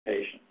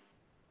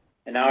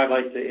And now I'd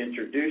like to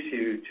introduce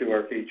you to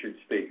our featured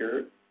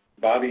speaker.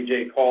 Bobby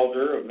J.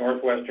 Calder of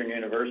Northwestern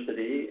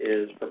University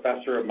is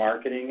Professor of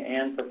Marketing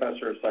and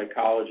Professor of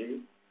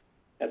Psychology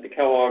at the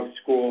Kellogg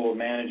School of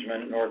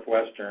Management at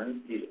Northwestern.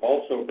 He's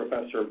also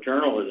Professor of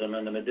Journalism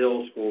in the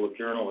Medill School of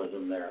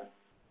Journalism there.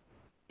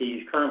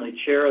 He's currently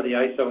chair of the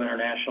ISO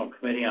International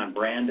Committee on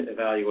Brand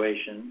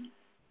Evaluation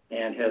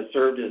and has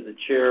served as the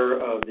chair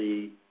of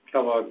the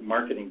Kellogg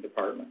Marketing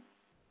Department.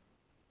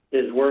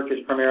 His work is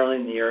primarily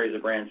in the areas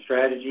of brand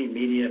strategy,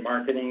 media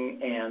marketing,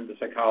 and the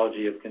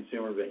psychology of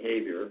consumer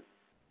behavior.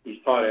 He's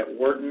taught at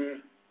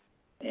Wharton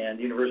and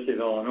the University of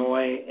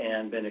Illinois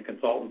and been a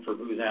consultant for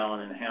Booz Allen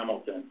and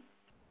Hamilton.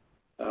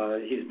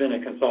 He's been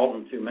a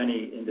consultant to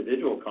many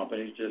individual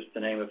companies, just to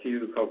name a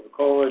few: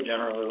 Coca-Cola,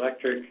 General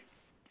Electric,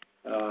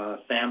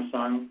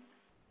 Samsung,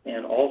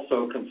 and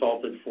also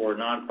consulted for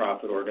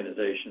nonprofit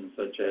organizations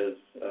such as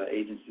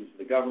agencies of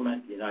the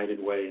government,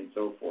 United Way, and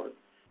so forth.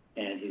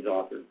 And he's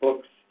authored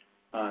books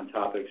on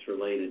topics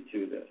related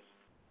to this,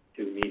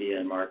 to media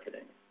and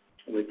marketing.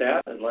 With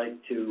that, I'd like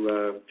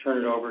to turn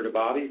it over to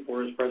Bobby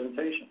for his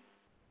presentation.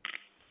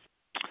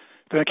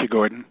 Thank you,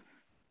 Gordon.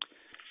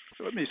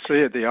 So let me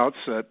say at the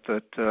outset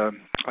that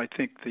I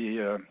think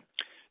the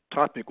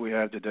topic we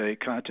have today,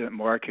 content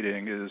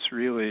marketing, is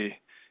really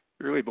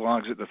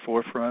belongs at the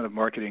forefront of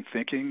marketing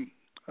thinking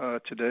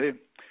today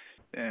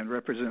and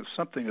represents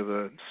something of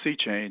a sea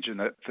change in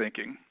that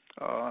thinking.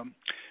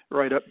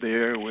 Right up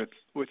there with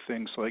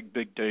things like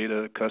big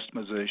data,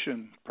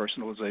 customization,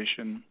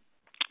 personalization,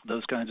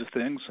 those kinds of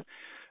things.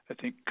 I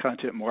think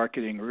content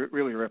marketing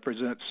really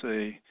represents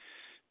a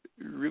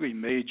really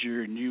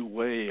major new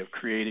way of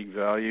creating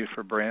value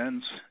for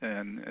brands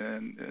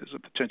and as a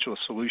potential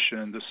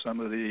solution to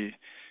some of the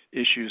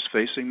issues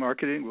facing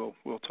marketing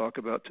we'll talk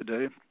about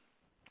today.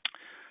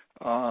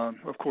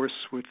 Of course,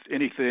 with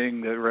anything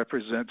that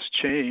represents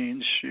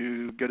change,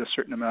 you get a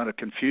certain amount of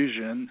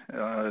confusion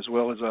as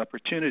well as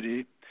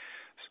opportunity.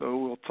 So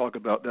we'll talk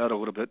about that a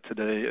little bit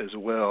today as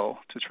well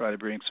to try to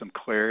bring some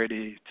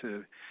clarity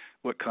to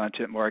what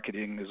content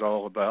marketing is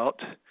all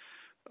about.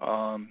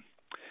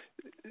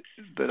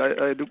 But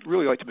I'd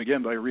really like to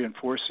begin by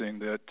reinforcing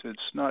that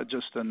it's not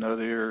just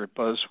another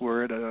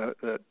buzzword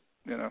that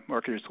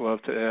marketers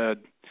love to add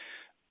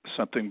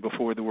something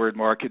before the word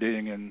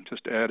marketing and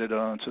just add it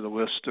on to the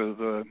list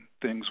of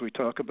things we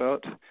talk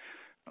about.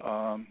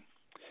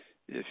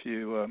 If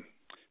you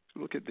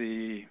look at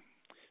the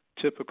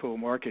typical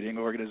marketing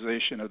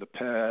organization of the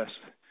past,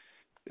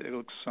 it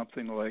looks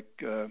something like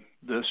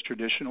this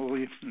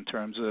traditionally in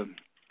terms of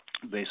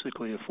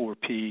basically a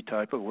 4P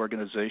type of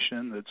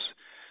organization. That's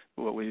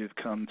what we've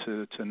come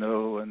to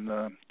know and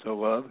to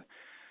love.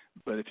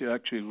 But if you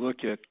actually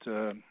look at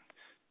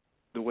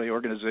the way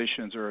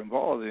organizations are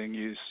evolving,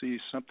 you see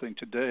something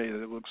today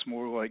that looks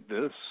more like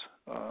this.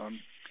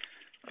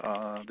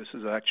 This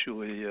is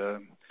actually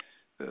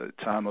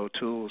Tom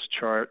O'Toole's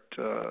chart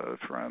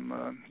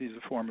he's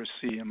a former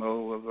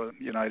CMO of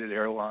United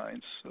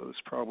Airlines, so this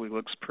probably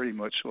looks pretty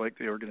much like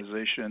the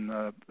organization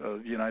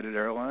of United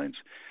Airlines.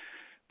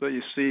 But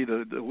you see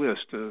the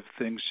list of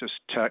things just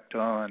tacked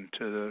on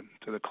to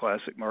the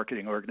classic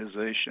marketing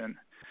organization.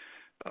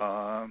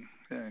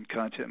 And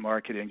content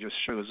marketing just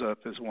shows up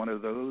as one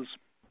of those,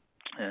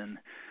 and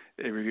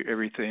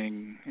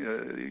everything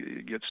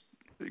gets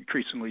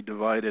increasingly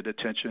divided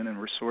attention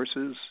and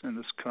resources in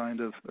this kind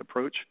of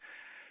approach.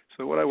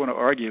 So what I want to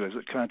argue is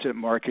that content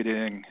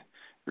marketing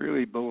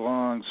really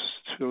belongs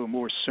to a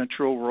more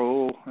central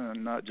role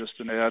and not just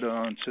an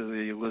add-on to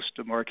the list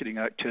of marketing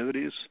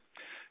activities.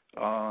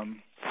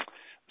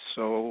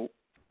 So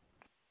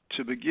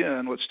to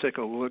begin, let's take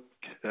a look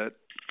at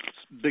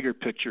bigger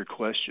picture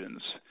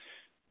questions.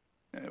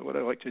 What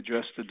I'd like to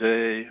address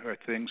today are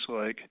things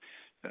like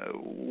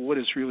what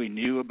is really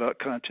new about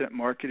content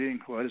marketing?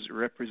 Why does it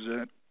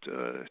represent,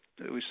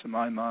 at least in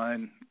my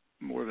mind,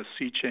 more of a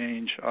sea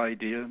change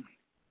idea?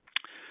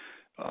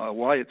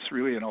 Why it's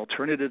really an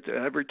alternative to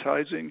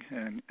advertising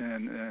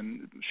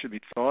and should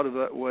be thought of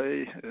that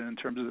way in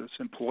terms of its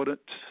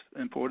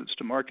importance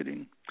to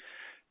marketing.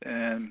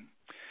 And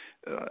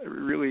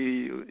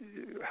really,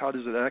 how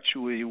does it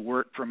actually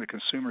work from a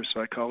consumer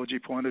psychology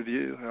point of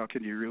view? How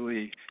can you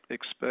really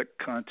expect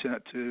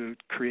content to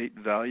create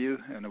value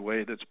in a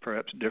way that's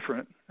perhaps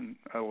different, and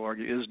I will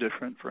argue is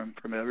different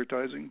from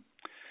advertising?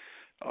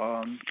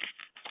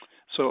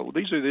 So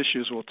these are the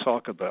issues we'll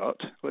talk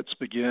about. Let's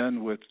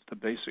begin with the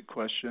basic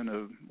question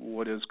of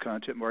what is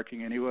content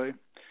marketing anyway?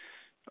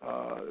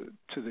 To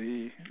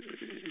the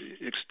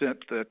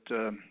extent that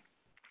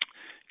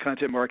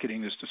content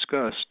marketing is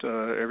discussed,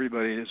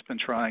 everybody has been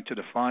trying to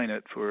define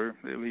it for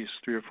at least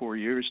 3 or 4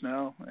 years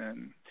now,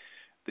 and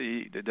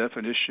the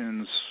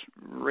definitions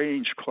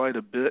range quite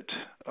a bit,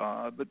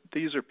 but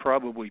these are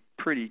probably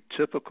pretty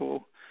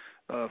typical,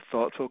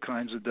 thoughtful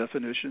kinds of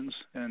definitions.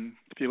 And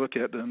if you look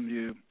at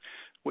them,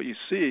 what you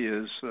see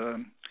is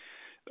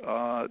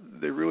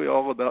they're really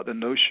all about the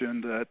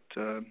notion that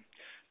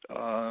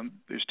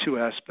there's 2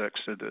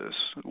 aspects to this.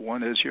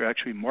 One is you're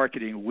actually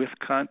marketing with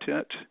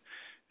content,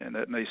 and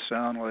that may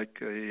sound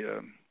like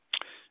a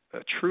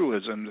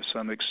truism to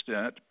some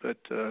extent, but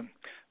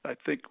I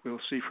think we'll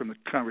see from the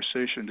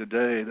conversation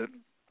today that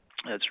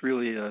that's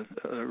really a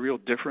real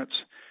difference,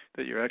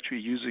 that you're actually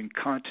using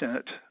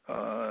content,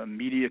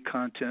 media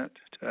content,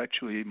 to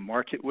actually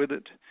market with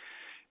it.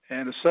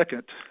 And the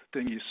second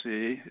thing you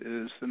see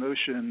is the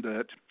notion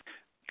that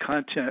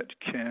content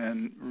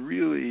can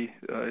really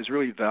is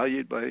really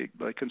valued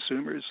by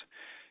consumers,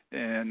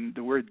 and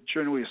the word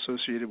generally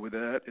associated with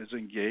that is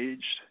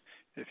engaged.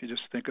 If you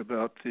just think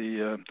about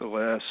the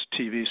last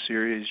TV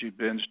series you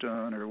binged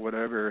on or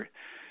whatever,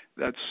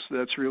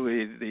 that's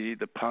really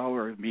the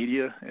power of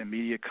media and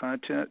media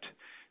content,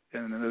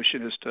 and the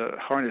notion is to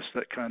harness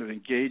that kind of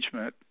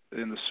engagement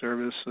in the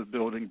service of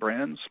building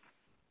brands.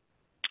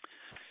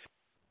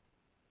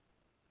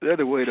 The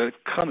other way to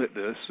come at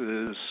this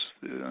is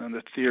on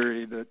the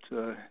theory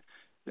that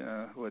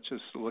let's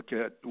just look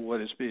at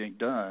what is being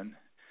done.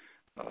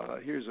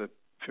 Here's a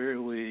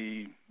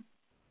fairly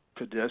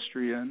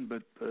pedestrian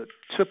but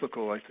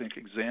typical, I think,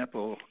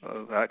 example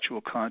of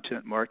actual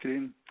content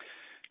marketing.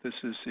 This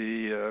is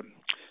the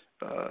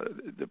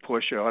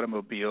Porsche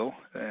automobile,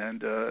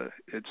 and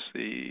it's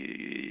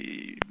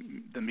the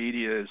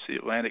media is the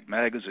Atlantic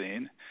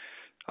magazine.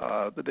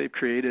 But they've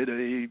created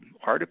a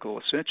article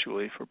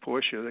essentially for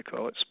Porsche. They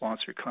call it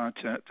sponsored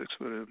content to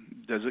sort of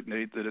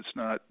designate that it's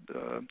not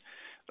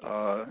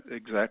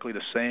exactly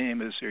the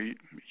same as their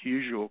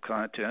usual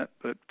content,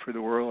 but for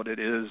the world it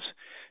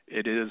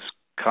is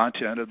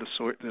content of the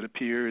sort that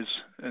appears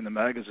in the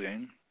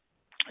magazine.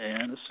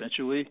 And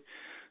essentially,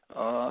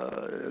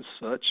 as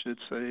such,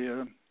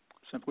 it's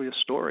simply a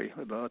story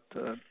about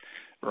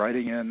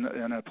riding in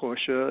a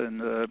Porsche,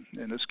 and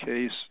in this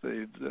case,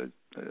 they've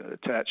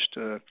attached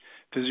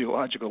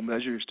physiological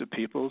measures to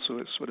people, so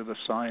it's sort of a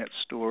science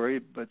story,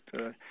 but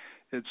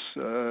it's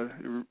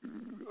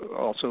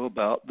also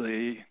about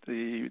the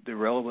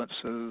relevance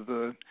of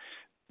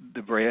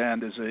the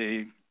brand as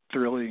a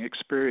thrilling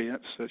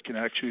experience that can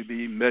actually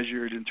be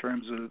measured in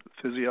terms of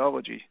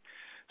physiology.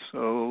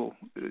 So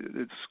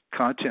it's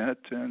content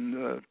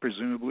and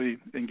presumably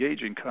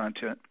engaging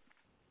content.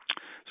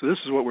 So this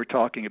is what we're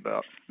talking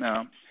about.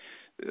 Now,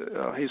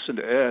 I'll hasten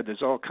to add,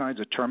 there's all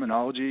kinds of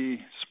terminology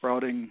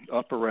sprouting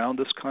up around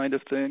this kind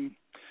of thing.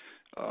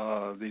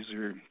 These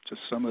are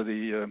just some of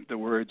the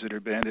words that are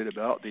bandied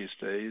about these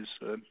days.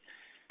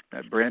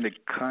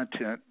 Branded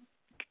content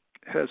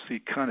has the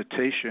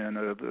connotation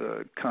of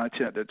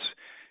content that's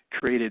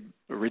created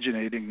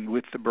originating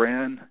with the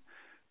brand.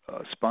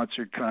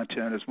 Sponsored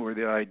content is more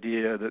the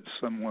idea that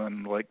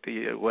someone like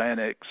the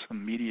Atlantic,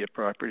 some media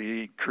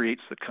property,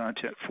 creates the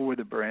content for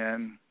the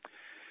brand.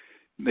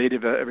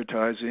 Native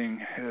advertising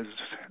has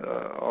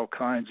all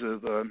kinds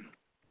of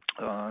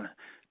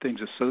things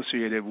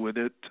associated with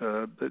it,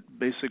 but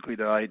basically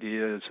the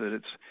idea is that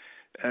it's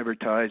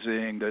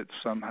advertising that's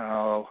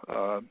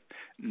somehow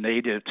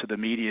native to the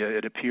media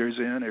it appears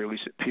in, or at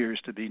least it appears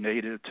to be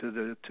native to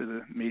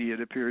the media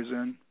it appears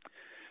in.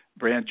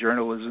 Brand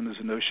journalism is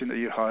a notion that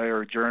you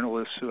hire a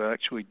journalist who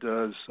actually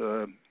does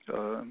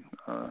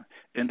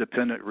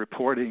independent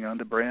reporting on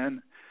the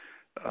brand.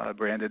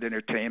 Branded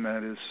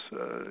entertainment is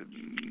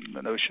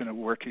the notion of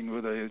working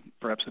with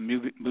perhaps a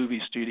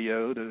movie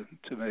studio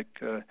to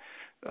make a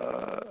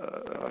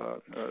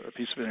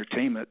piece of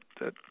entertainment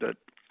that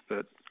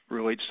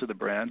relates to the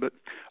brand. But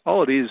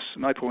all of these,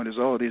 my point is,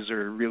 all of these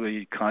are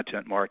really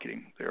content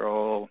marketing. They're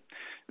all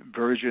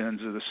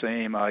versions of the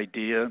same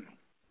idea,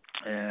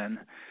 and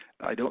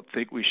I don't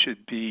think we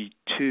should be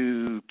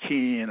too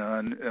keen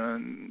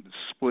on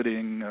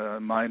splitting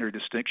minor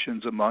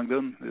distinctions among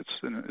them. It's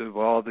an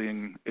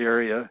evolving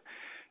area,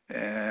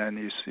 and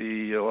you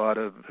see a lot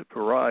of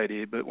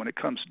variety. But when it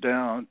comes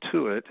down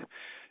to it,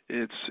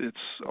 it's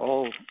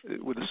all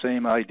with the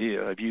same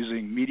idea of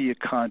using media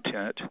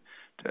content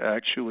to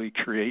actually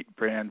create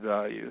brand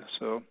value.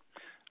 So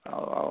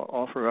I'll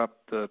offer up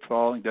the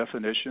following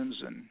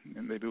definitions, and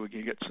maybe we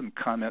can get some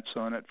comments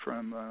on it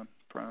from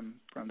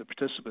the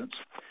participants.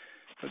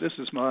 This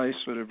is my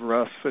sort of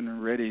rough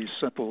and ready,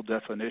 simple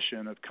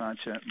definition of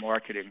content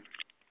marketing.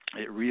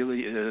 It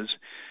really is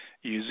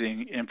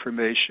using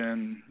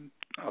information,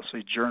 I'll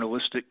say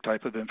journalistic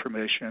type of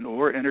information,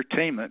 or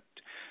entertainment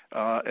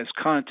as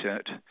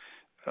content,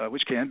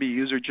 which can be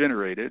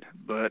user-generated,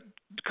 but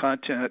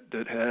content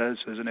that has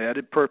as an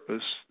added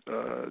purpose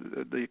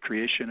the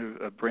creation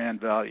of brand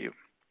value.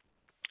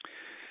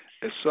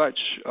 As such,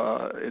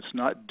 it's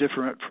not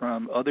different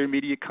from other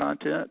media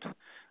content,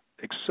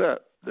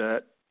 except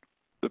that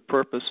the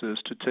purpose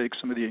is to take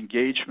some of the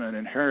engagement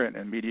inherent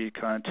in media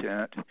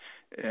content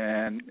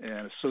and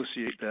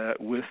associate that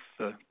with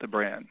the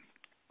brand.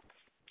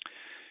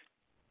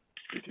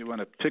 If you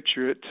want to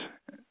picture it,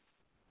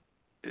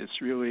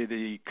 it's really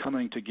the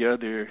coming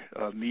together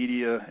of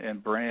media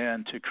and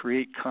brand to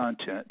create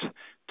content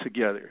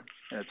together.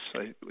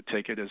 I would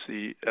take it as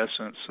the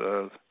essence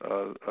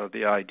of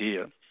the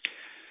idea.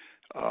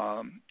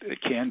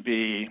 It can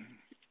be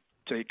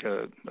take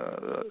a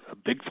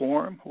big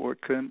form, or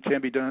it can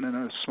be done in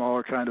a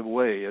smaller kind of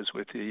way, as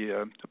with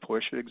the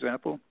Porsche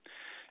example.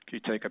 It If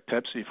you take a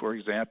Pepsi, for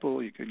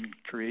example, you can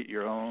create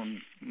your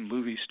own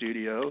movie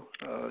studio,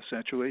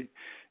 essentially,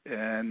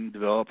 and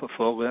develop a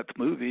full-length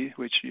movie,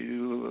 which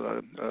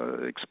you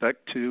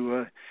expect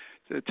to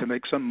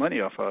make some money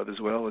off of, as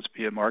well as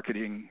be a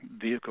marketing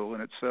vehicle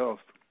in itself.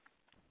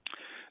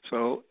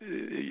 So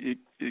it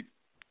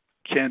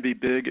can be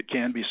big, it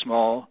can be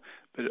small,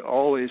 but it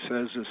always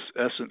has this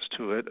essence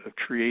to it of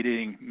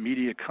creating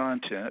media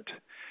content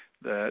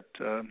that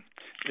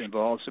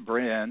involves the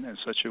brand in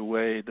such a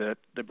way that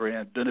the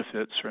brand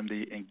benefits from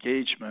the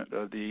engagement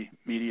of the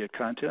media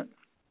content.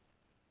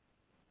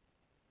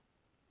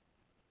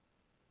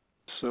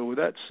 So with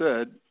that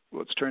said,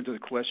 let's turn to the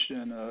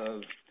question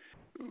of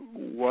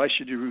why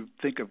should you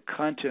think of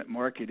content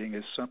marketing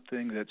as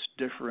something that's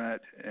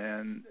different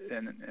and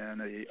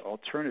an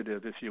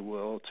alternative, if you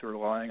will, to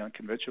relying on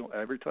conventional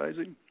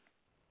advertising?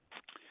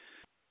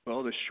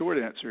 Well, the short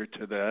answer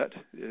to that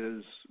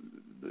is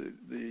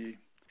the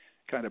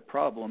kind of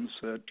problems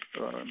that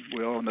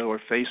we all know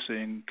are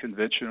facing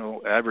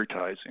conventional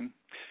advertising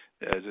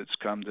as it's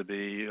come to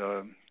be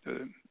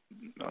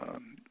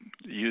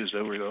used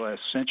over the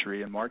last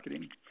century in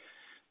marketing.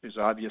 There's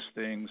obvious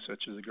things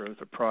such as the growth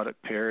of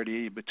product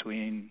parity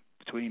between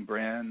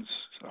brands.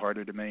 It's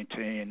harder to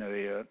maintain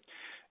a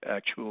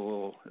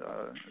actual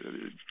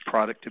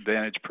product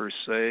advantage per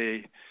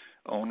se.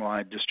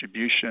 Online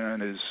distribution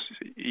has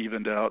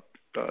evened out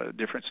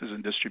differences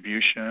in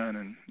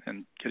distribution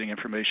and getting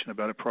information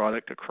about a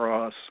product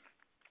across.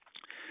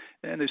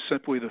 And there's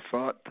simply the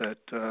thought that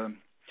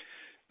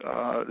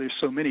there's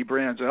so many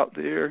brands out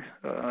there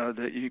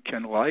that you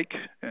can like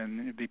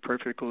and be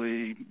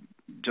perfectly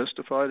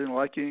justified in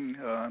liking.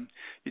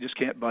 You just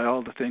can't buy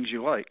all the things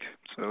you like.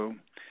 So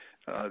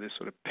there's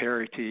sort of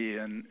parity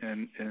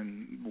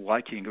in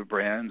liking of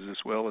brands as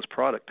well as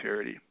product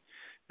parity.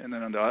 And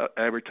then on the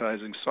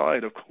advertising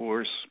side, of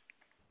course,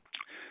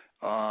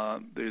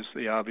 there's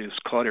the obvious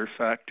clutter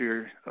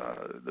factor,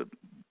 the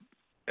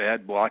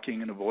ad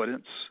blocking and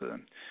avoidance.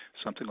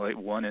 Something like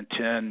 1 in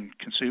 10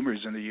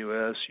 consumers in the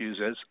U.S.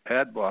 use as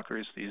ad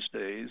blockers these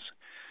days.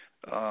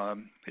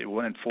 1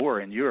 in 4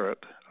 in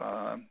Europe.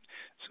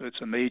 So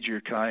it's a major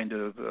kind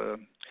of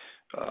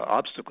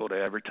obstacle to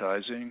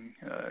advertising,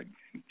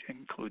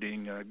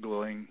 including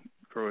growing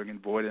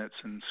avoidance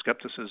and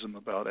skepticism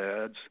about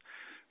ads.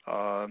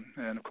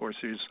 And of course,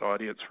 there's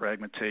audience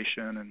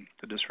fragmentation and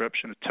the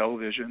disruption of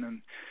television,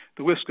 and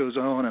the list goes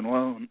on and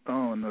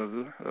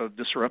on of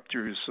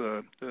disruptors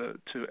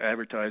to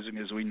advertising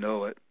as we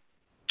know it.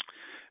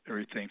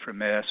 Everything from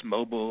mass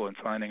mobile and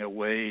finding a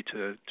way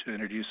to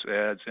introduce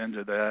ads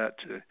into that,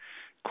 to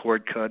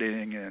cord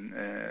cutting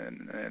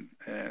and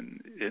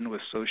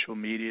endless social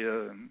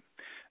media and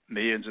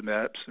millions of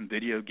apps and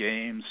video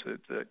games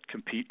that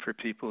compete for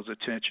people's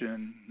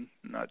attention,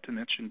 not to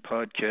mention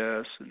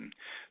podcasts and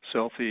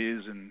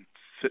selfies and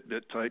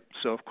Fitbit-type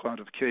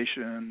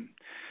self-quantification,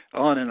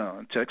 on and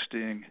on,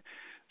 texting.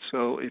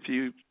 So if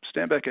you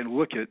stand back and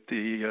look at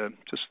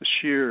just the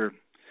sheer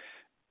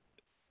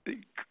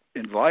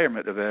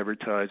environment of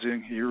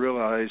advertising, you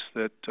realize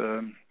that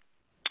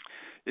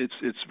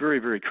it's very,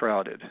 very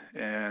crowded,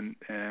 and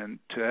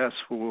to ask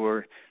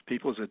for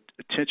people's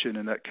attention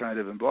in that kind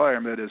of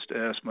environment is to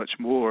ask much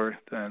more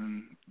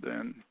than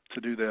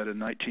to do that in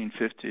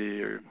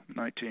 1950 or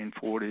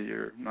 1940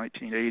 or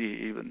 1980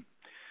 even.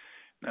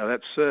 Now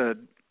that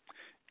said,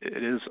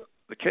 it is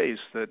the case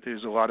that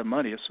there's a lot of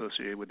money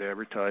associated with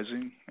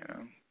advertising,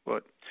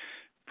 but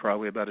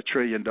probably about $1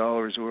 trillion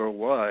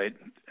worldwide,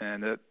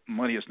 and that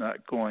money is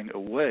not going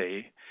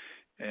away.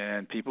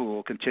 And people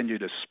will continue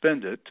to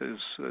spend it as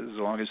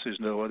long as there's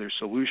no other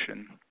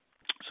solution.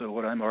 So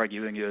what I'm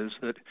arguing is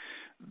that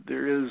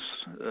there is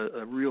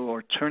a real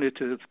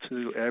alternative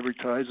to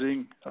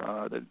advertising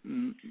that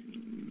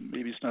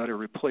maybe it's not a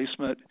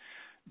replacement,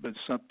 but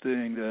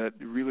something that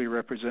really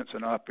represents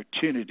an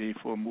opportunity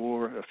for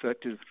more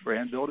effective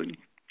brand building.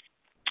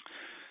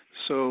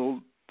 So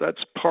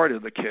that's part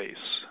of the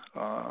case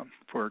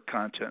for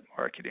content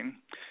marketing.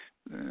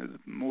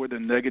 More the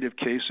negative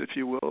case, if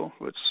you will.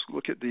 Let's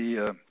look at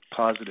the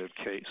positive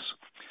case.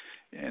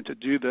 And to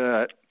do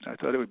that, I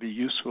thought it would be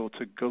useful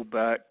to go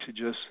back to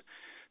just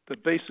the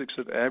basics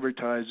of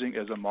advertising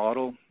as a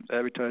model.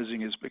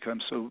 Advertising has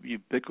become so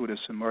ubiquitous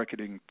in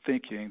marketing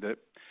thinking that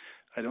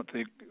I don't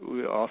think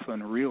we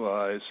often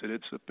realize that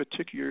it's a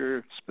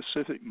particular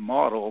specific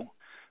model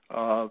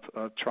of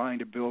trying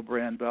to build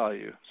brand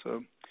value.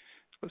 So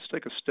let's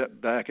take a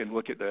step back and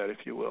look at that,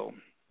 if you will.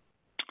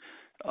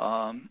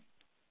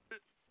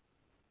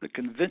 The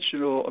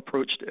conventional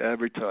approach to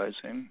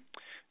advertising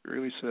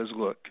really says,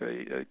 look,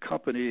 a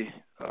company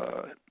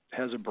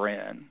has a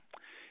brand,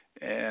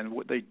 and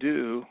what they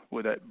do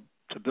with that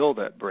to build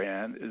that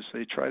brand is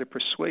they try to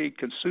persuade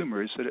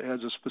consumers that it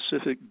has a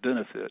specific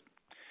benefit.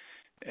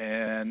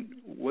 And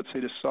once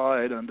they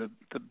decide on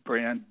the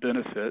brand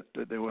benefit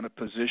that they want to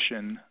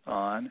position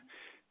on,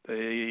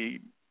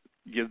 they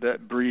give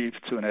that brief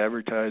to an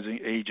advertising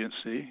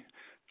agency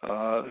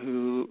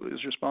who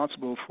is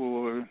responsible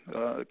for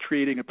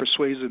creating a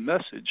persuasive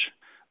message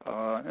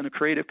in a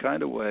creative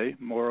kind of way,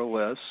 more or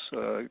less,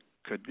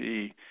 could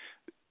be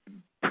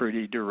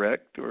pretty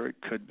direct, or it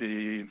could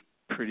be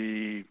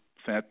pretty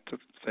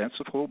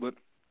fanciful, but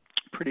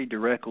pretty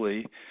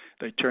directly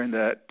they turn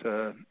that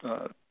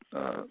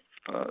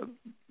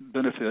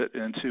benefit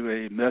into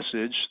a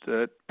message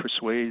that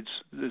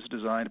is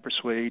designed to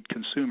persuade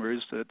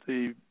consumers that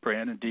the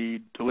brand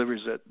indeed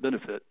delivers that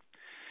benefit.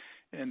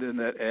 And then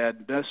that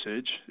ad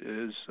message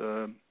is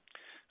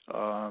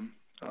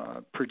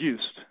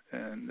produced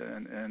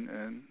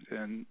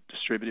and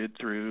distributed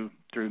through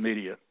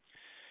media.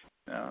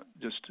 Now,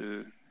 just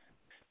to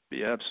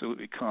be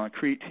absolutely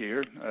concrete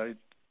here, I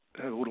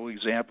have a little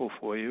example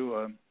for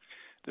you.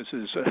 This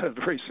is a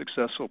very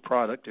successful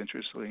product,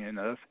 interestingly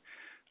enough.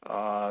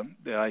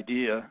 The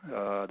idea,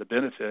 the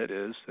benefit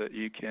is that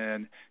you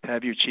can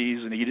have your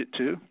cheese and eat it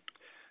too,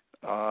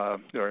 or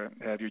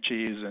have your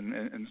cheese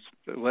and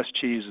less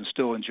cheese and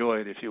still enjoy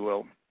it, if you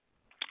will.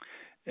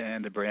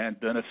 And the brand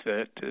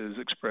benefit is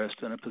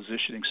expressed in a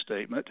positioning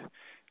statement,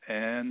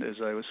 and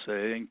as I was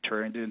saying,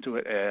 turned into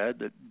an ad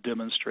that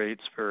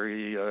demonstrates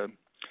very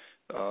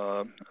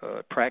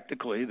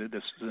practically that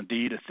this is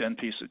indeed a thin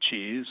piece of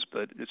cheese,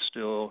 but it's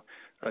still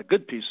a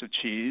good piece of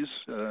cheese.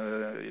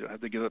 You don't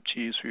have to give up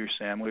cheese for your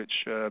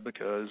sandwich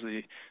because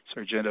the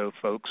Sargento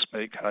folks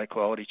make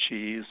high-quality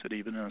cheese that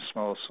even in a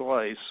small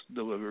slice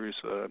delivers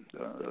a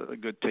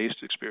good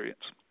taste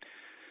experience.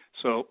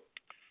 So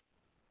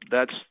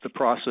that's the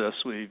process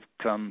we've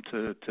come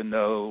to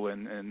know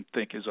and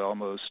think is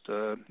almost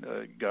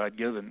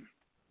God-given.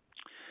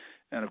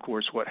 And, of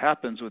course, what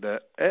happens with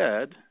that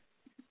ad,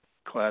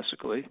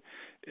 classically,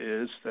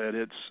 is that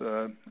it's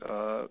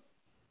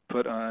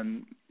put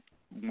on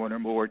one or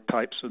more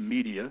types of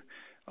media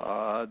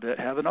that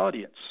have an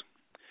audience.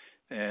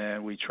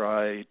 And we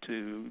try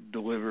to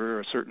deliver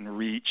a certain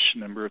reach,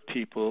 number of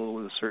people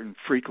with a certain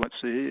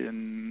frequency,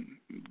 and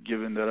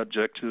given that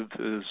objective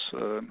is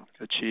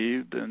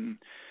achieved, and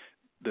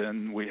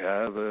then we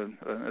have an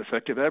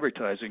effective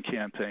advertising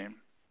campaign.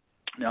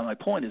 Now, my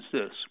point is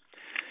this.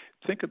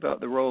 Think about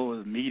the role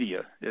of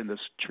media in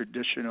this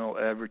traditional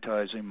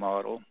advertising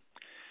model.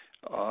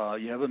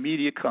 You have a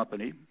media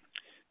company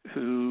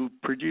who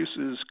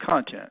produces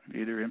content,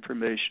 either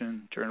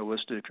information,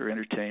 journalistic, or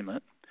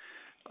entertainment,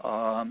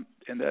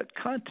 and that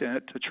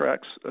content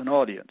attracts an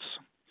audience.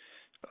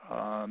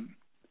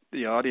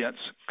 The audience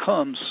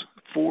comes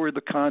for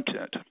the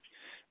content.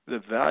 The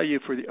value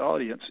for the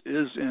audience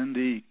is in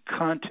the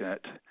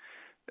content.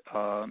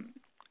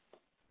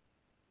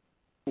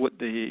 What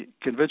the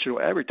conventional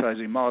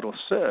advertising model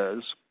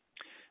says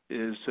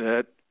is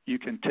that you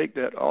can take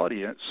that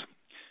audience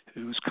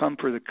who's come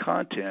for the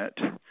content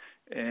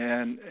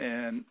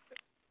and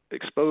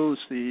expose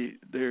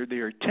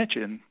their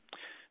attention,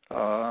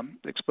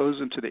 expose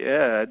them to the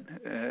ad,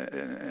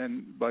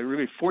 and by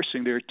really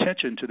forcing their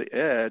attention to the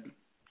ad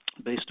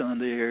based on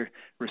their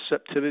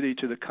receptivity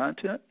to the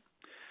content.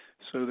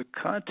 So the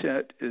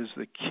content is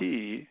the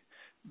key,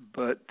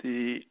 but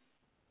the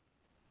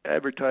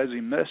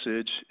advertising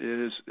message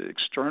is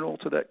external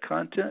to that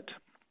content.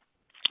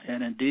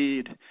 And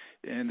indeed,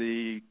 in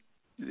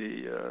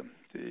the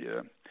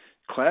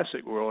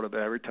classic world of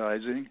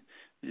advertising,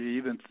 you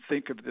even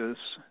think of this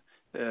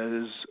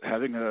as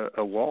having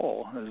a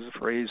wall, as a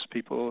phrase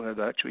people have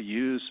actually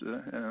used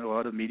in a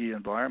lot of media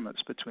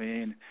environments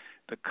between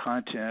the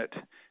content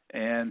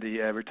and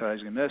the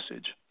advertising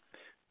message.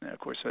 Now, of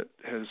course, that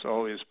has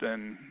always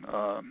been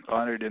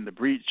honored in the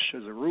breach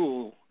as a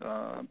rule,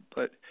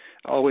 but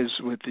always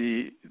with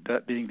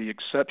that being the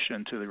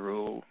exception to the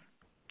rule.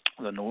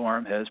 The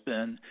norm has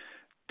been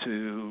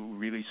to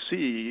really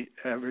see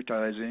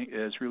advertising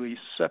as really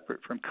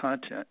separate from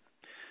content,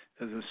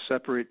 as a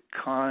separate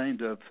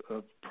kind of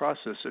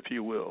process, if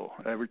you will.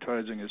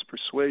 Advertising is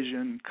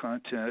persuasion,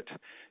 content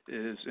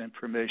is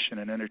information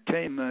and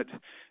entertainment,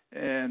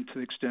 and to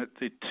the extent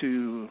the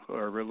two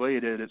are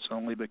related, it's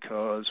only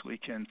because we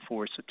can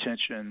force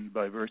attention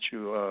by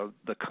virtue of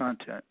the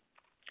content.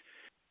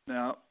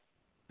 Now,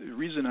 the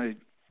reason I'm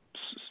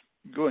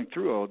going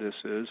through all this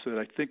is that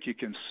I think you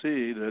can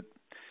see that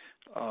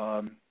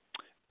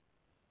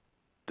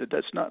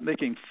that's not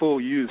making full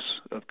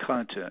use of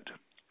content.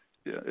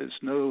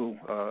 It's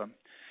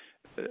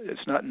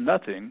not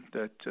nothing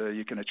that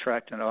you can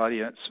attract an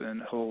audience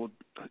and hold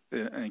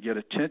and get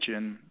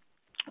attention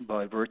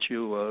by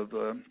virtue of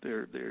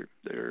their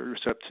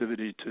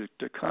receptivity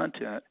to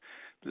content.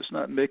 It's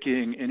not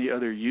making any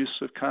other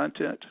use of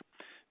content.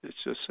 It's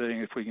just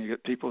saying if we can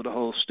get people to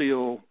hold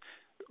still,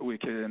 we've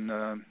got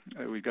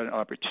an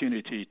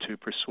opportunity to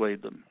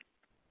persuade them.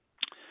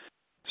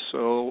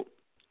 So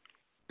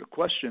the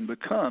question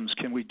becomes,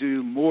 can we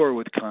do more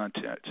with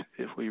content?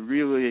 If we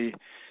really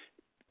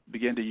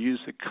begin to use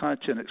the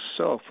content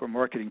itself for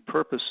marketing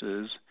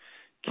purposes,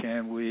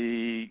 can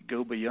we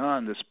go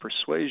beyond this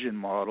persuasion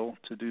model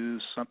to do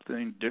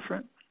something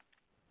different?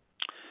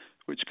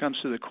 Which comes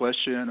to the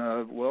question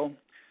of, well,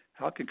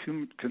 how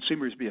can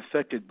consumers be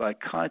affected by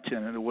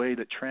content in a way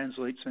that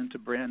translates into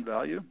brand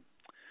value?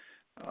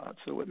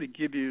 So let me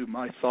give you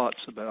my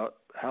thoughts about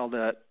how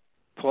that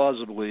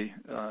plausibly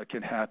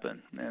can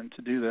happen. And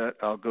to do that,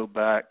 I'll go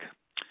back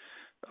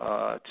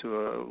to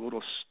a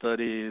little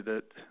study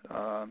that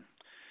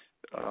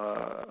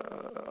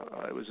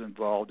I was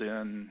involved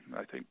in,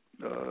 I think,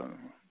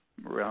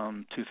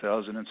 around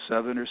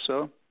 2007 or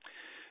so.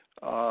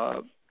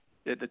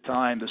 At the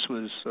time, this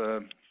was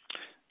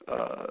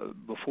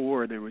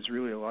before there was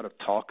really a lot of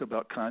talk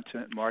about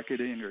content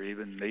marketing or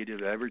even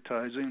native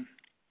advertising.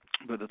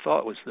 But the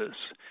thought was this.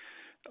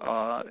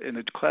 In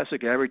the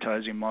classic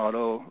advertising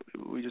model,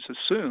 we just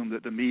assume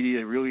that the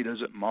media really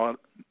doesn't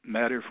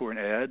matter for an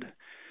ad.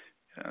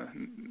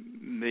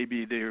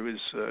 Maybe there was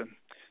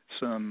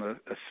some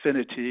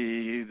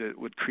affinity that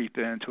would creep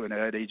into an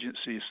ad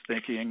agency's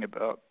thinking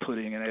about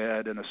putting an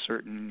ad in a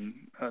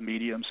certain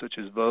medium such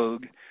as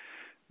Vogue.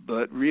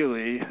 But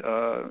really,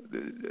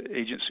 the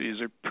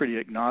agencies are pretty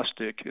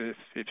agnostic.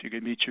 If you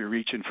can meet your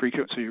reach and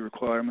frequency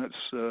requirements,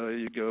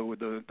 you go with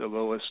the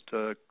lowest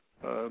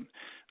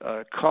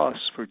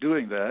costs for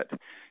doing that.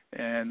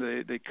 And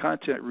the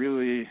content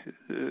really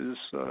is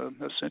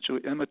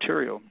essentially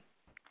immaterial.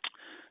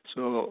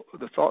 So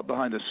the thought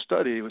behind this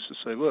study was to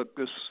say, look,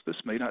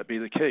 this may not be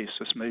the case.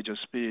 This may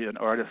just be an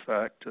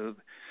artifact of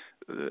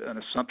an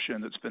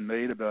assumption that's been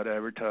made about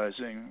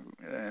advertising,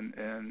 and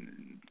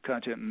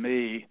content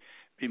may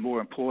be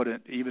more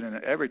important even in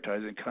an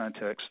advertising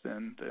context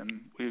than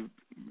we've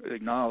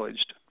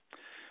acknowledged.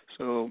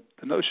 So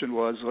the notion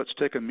was, let's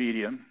take a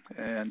medium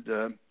and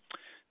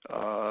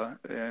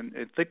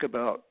think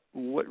about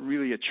what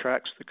really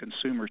attracts the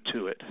consumer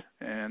to it.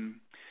 And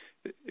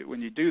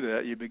when you do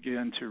that, you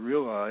begin to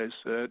realize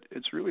that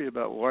it's really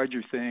about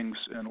larger things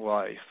in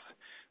life.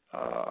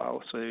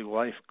 I'll say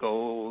life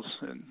goals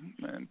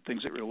and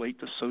things that relate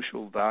to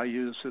social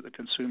values that the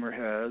consumer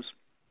has.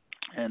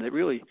 And that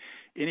really,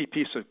 any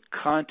piece of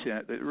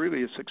content that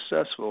really is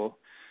successful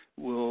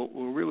will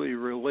really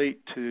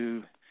relate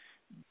to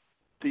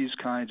these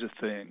kinds of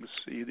things,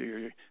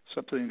 either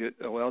something that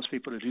allows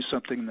people to do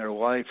something in their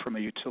life from a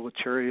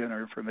utilitarian or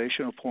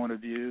informational point of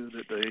view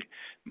that they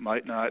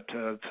might not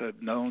have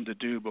known to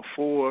do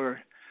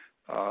before.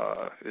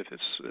 If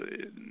it's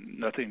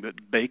nothing but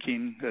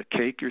baking a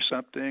cake or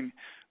something,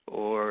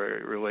 or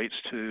it relates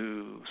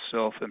to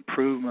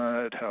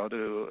self-improvement, how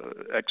to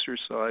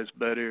exercise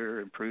better,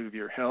 improve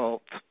your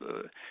health,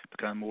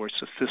 become more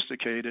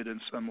sophisticated in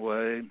some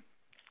way.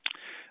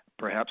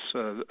 Perhaps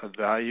a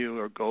value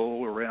or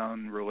goal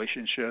around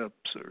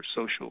relationships or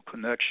social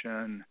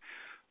connection,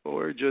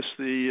 or just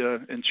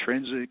the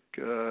intrinsic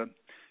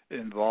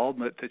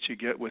involvement that you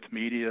get with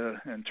media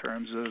in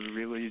terms of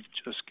really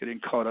just getting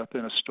caught up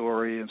in a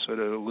story and sort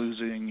of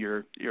losing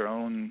your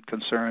own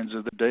concerns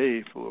of the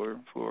day for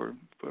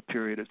a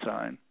period of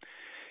time.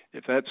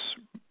 If that's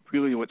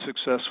really what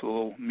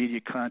successful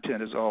media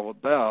content is all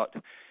about,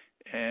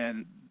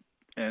 and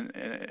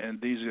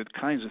these are the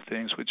kinds of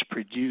things which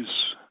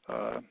produce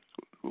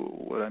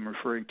what I'm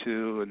referring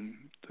to and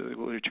the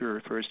literature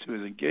refers to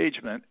as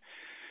engagement,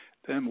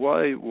 then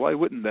why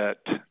wouldn't that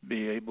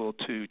be able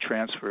to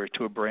transfer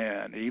to a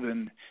brand,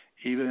 even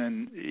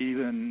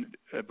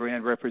a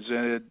brand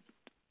represented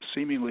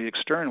seemingly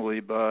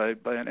externally by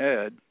an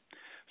ad?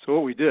 So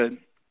what we did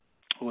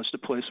was to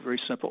place a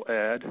very simple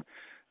ad.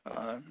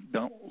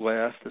 Don't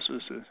laugh. This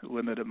was the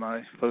limit of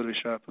my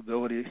Photoshop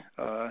ability.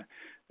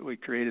 We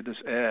created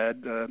this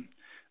ad.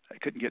 I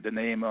couldn't get the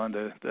name on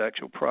the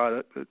actual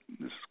product, but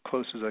as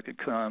close as I could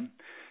come.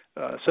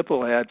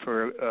 Simple ad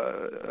for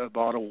a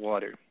bottle of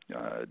water.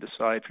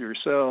 Decide for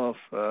yourself.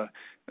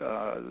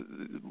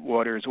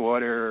 Water is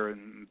water,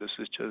 and this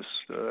is just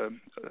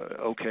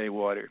okay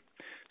water.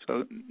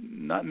 So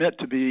not meant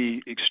to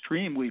be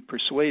extremely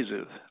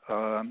persuasive.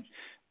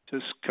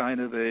 Just kind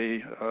of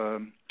a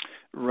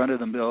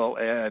run-of-the-mill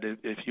ad,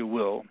 if you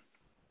will.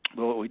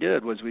 But what we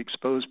did was we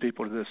exposed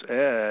people to this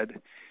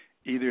ad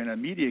either in a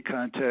media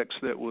context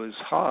that was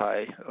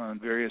high on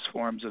various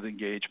forms of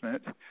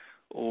engagement,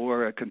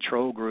 or a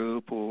control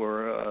group,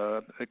 or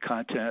a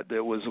content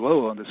that was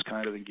low on this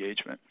kind of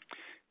engagement.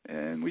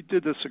 And we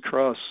did this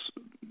across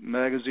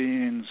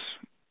magazines,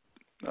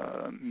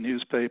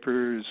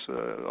 newspapers,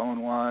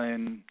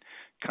 online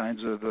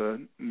kinds of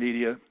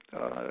media.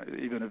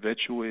 Even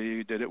eventually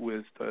we did it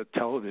with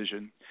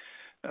television,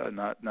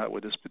 not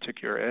with this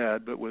particular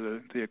ad, but with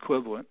the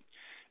equivalent.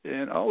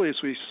 And always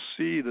we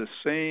see the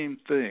same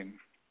thing.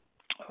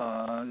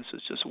 This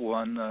is just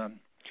one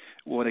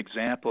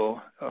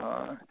example.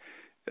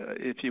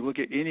 If you look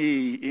at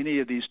any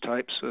of these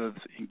types of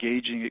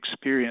engaging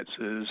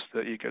experiences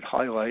that you could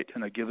highlight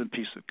in a given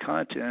piece of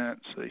content,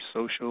 say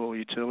social,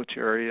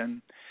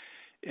 utilitarian,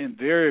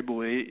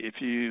 invariably,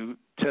 if you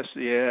test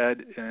the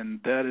ad in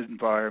that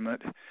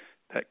environment,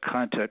 that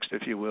context,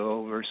 if you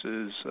will,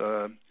 versus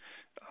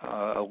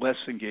a less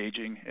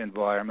engaging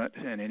environment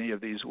in any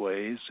of these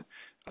ways,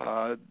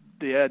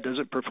 the ad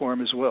doesn't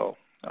perform as well.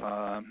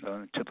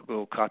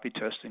 Typical copy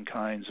testing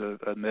kinds of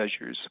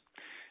measures.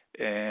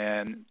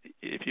 And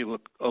if you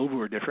look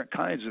over different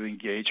kinds of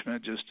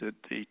engagement, just at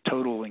the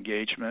total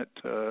engagement,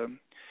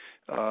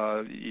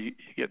 you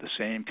get the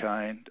same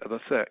kind of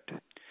effect.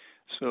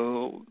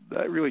 So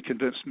that really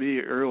convinced me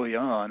early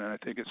on, and I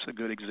think it's a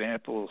good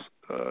example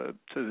to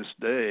this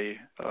day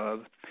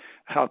of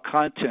how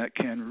content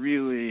can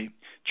really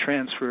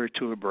transfer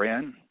to a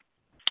brand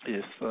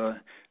if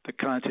the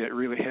content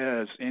really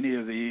has any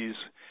of these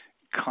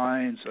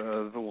kinds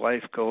of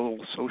life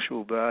goals,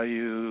 social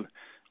value,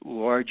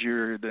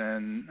 larger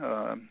than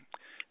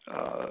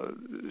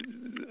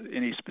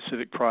any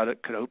specific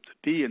product could hope to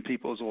be in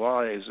people's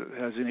lives. It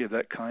has any of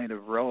that kind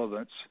of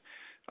relevance.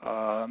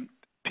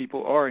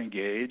 People are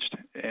engaged,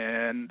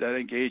 and that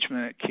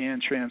engagement can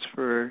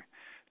transfer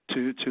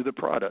to the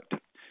product,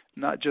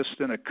 not just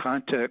in a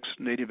context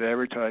native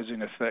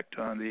advertising effect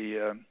on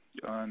the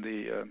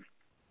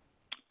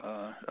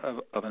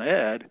of an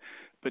ad,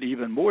 but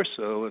even more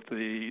so if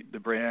the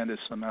brand is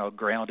somehow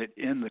grounded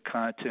in the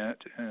content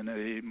in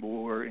a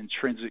more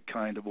intrinsic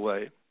kind of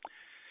way.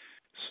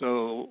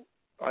 So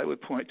I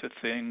would point to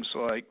things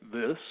like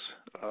this,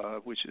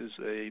 which is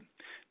a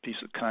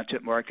piece of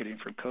content marketing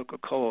from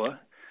Coca-Cola.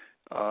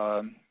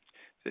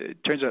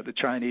 It turns out the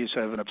Chinese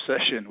have an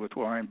obsession with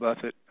Warren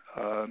Buffett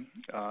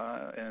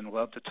and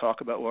love to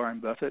talk about Warren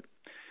Buffett.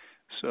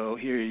 So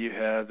here you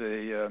have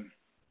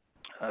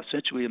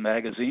essentially a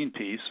magazine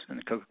piece,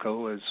 and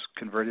Coca-Cola has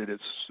converted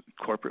its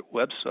corporate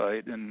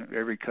website in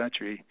every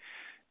country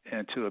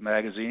into a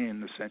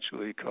magazine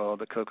essentially called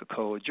the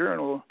Coca-Cola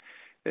Journal,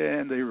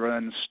 and they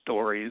run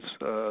stories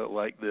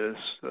like this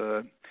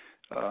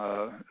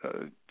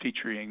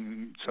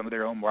featuring some of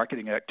their own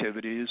marketing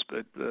activities,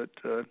 but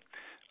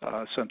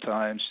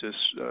sometimes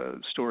just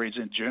stories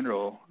in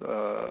general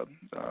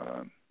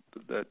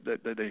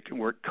that they can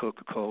work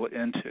Coca-Cola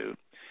into.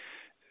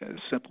 A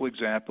simple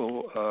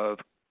example of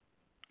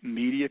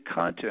media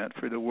content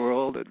for the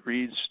world that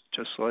reads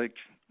just like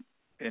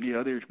any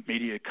other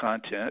media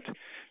content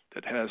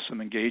that has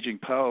some engaging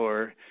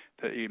power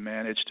that you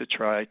manage to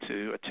try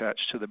to attach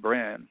to the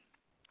brand.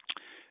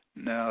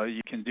 Now,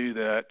 you can do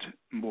that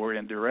more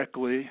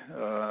indirectly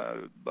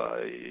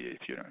by,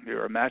 if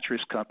you're a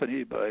mattress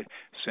company, by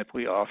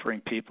simply offering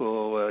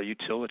people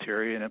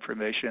utilitarian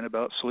information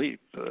about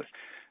sleep.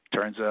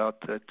 Turns out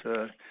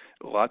that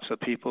lots of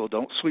people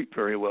don't sleep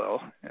very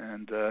well,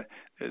 and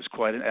there's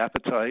quite an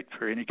appetite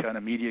for any kind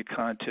of media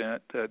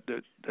content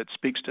that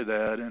speaks to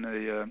that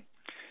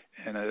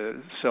in a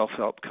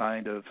self-help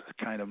kind of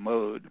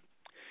mode.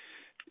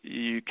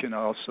 You can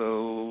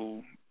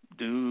also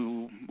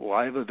do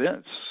live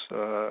events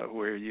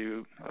where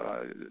you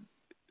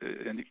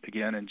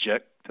again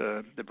inject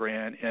the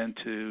brand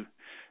into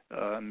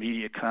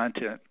media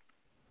content.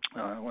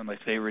 One of my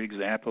favorite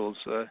examples.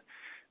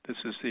 This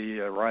is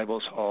the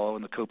arrivals hall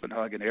in the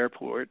Copenhagen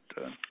airport.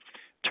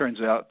 Turns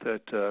out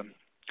that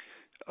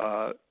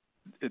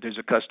there's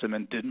a custom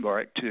in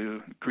Denmark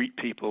to greet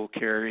people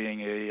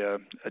carrying a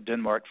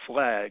Denmark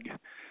flag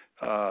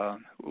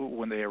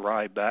when they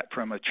arrive back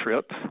from a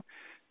trip.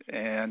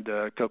 And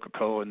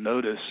Coca-Cola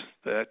noticed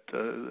that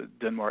the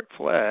Denmark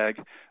flag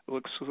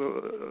looks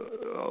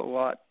a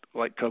lot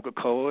like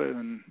Coca-Cola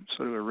and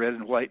sort of a red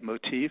and white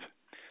motif.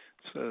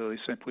 So they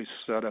simply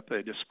set up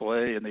a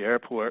display in the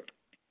airport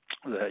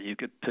that you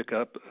could pick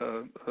up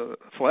a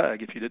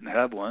flag if you didn't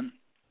have one.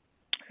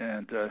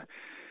 And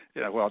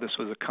while this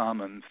was a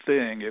common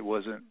thing, it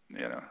wasn't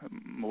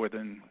more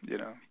than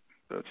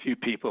a few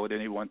people at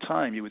any one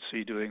time you would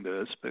see doing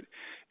this. But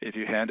if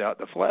you hand out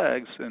the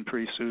flags, then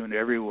pretty soon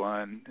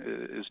everyone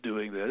is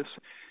doing this,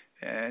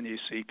 and you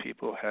see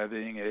people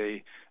having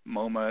a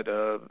moment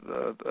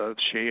of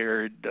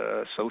shared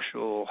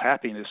social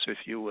happiness, if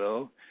you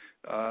will,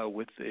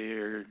 with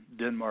their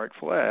Denmark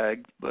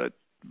flag, but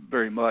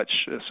very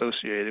much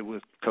associated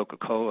with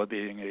Coca-Cola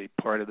being a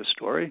part of the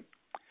story.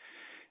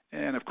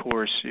 And of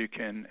course, you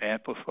can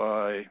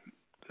amplify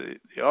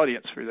the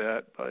audience for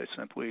that by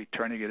simply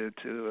turning it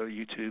into a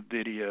YouTube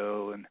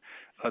video and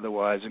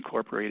otherwise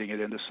incorporating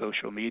it into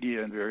social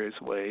media in various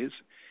ways.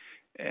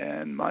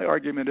 And my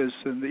argument is,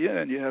 in the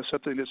end, you have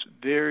something that's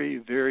very,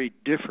 very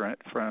different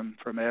from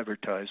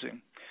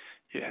advertising.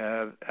 You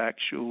have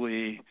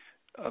actually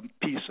a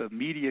piece of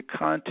media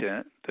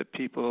content that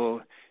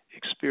people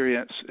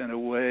experience in a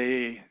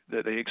way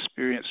that they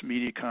experience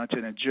media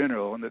content in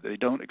general, and that they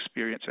don't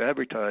experience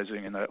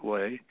advertising in that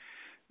way,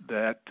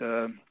 that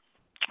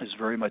is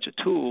very much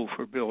a tool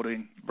for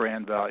building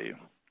brand value.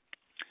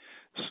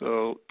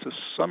 So to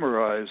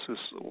summarize this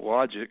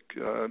logic,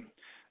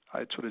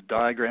 I'd sort of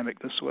diagram it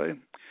this way.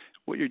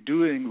 What you're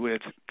doing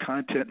with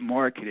content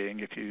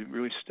marketing, if you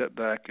really step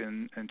back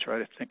and try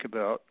to think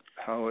about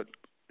how it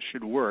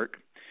should work,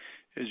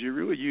 is you're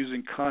really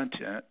using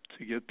content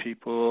to give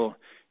people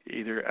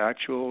either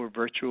actual or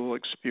virtual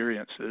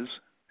experiences,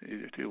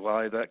 either through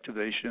live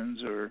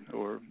activations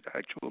or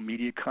actual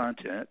media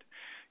content,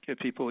 give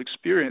people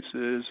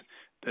experiences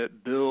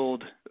that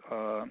build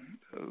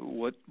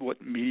what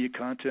media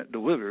content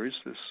delivers,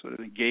 this sort of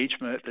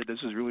engagement that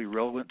this is really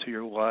relevant to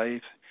your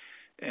life,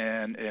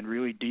 and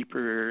really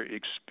deeper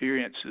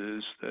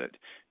experiences that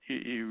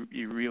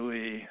you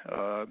really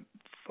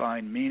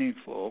find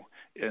meaningful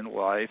in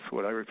life,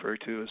 what I refer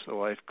to as the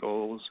life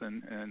goals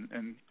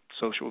and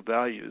social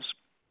values.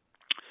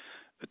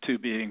 the two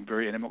being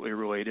very intimately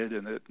related,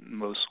 and that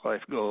most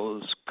life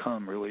goals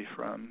come really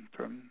from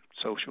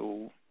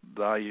social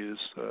values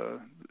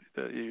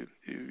that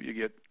you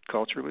get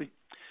culturally.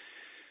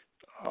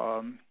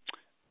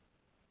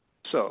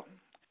 So,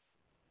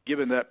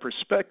 given that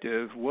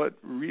perspective, what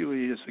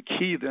really is the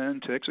key then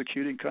to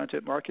executing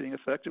content marketing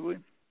effectively?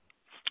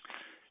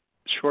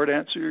 Short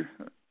answer,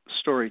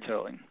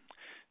 storytelling.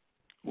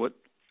 What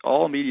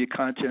all media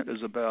content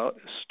is about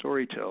is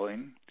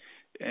storytelling,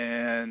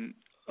 and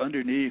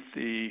underneath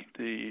the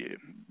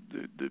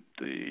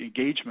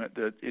engagement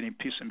that any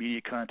piece of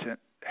media content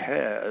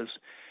has,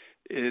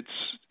 it's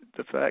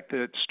the fact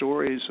that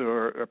stories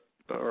are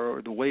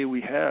the way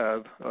we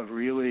have of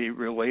really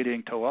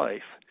relating to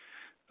life.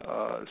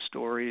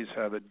 Stories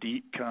have a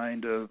deep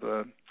kind of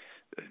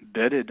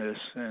embeddedness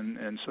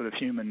in sort of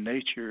human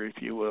nature,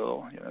 if you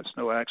will. It's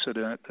no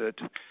accident that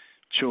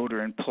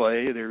children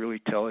play. They're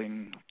really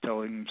telling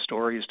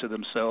stories to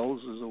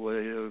themselves as a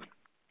way of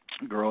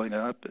growing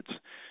up. It's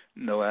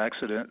no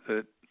accident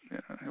that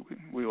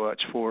we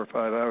watch 4 or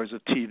 5 hours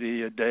of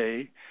TV a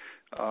day.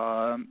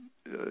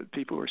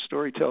 People are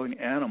storytelling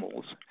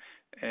animals,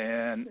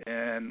 and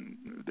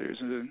there's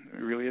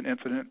really an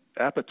infinite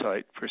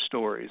appetite for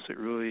stories that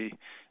really,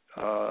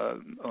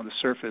 on the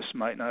surface,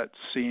 might not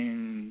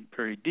seem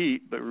very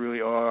deep, but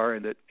really are,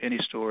 and that any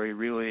story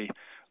really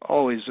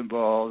always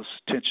involves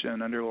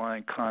tension,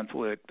 underlying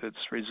conflict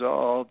that's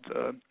resolved.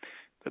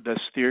 The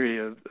best theory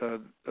of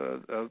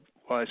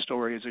why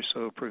stories are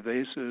so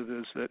pervasive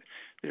is that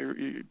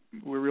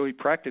we're really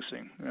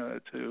practicing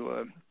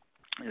to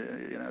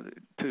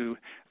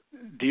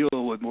deal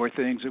with more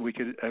things than we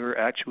could ever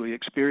actually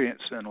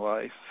experience in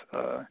life.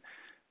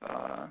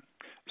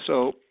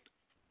 So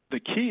the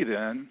key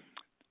then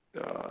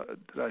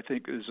that I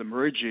think is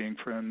emerging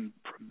from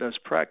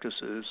best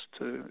practices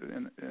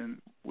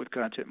with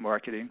content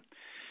marketing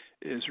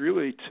is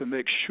really to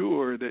make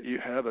sure that you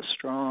have a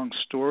strong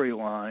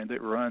storyline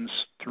that runs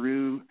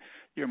through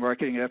your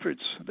marketing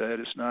efforts, that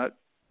it's not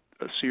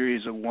a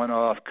series of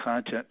one-off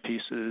content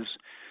pieces,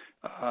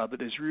 but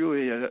there's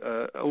really an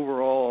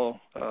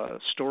overall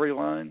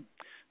storyline.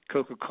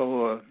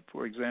 Coca-Cola,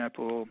 for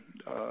example,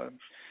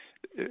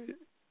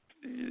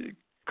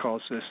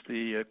 calls this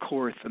the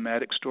core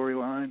thematic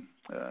storyline.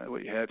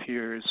 What you have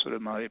here is sort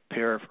of my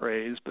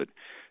paraphrase, but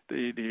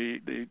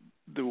the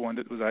one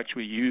that was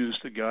actually used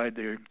to guide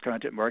their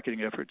content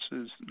marketing efforts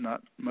is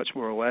not much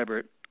more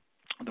elaborate.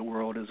 The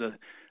world is a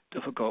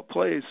difficult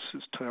place.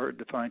 It's hard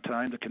to find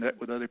time to connect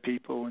with other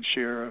people and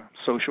share a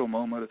social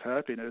moment of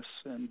happiness.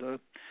 And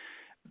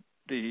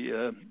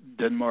the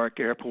Denmark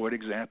airport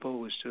example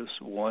was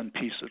just one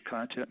piece of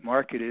content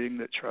marketing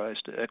that tries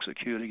to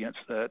execute against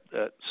that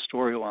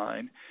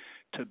storyline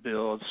to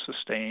build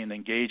sustained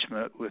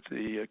engagement with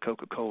the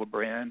Coca-Cola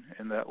brand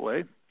in that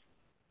way.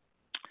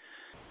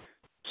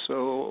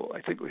 So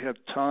I think we have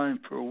time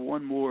for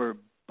one more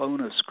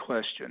bonus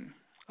question.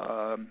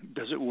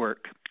 Does it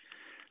work?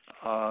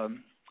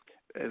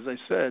 As I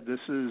said, this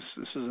is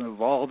an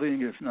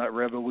evolving, if not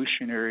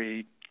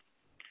revolutionary,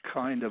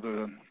 kind of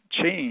a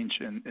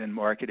change in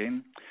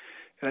marketing.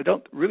 And I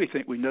don't really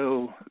think we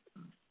know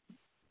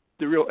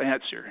the real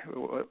answer.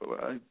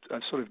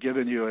 I've sort of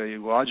given you a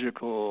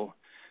logical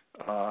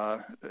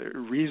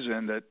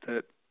reason that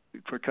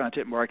for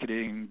content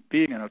marketing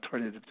being an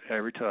alternative to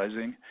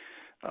advertising.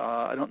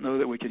 I don't know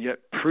that we can yet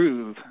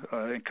prove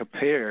and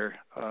compare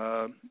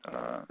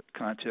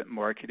content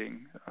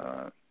marketing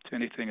to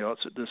anything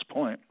else at this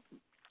point.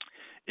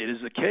 It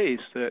is the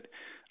case that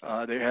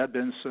there have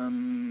been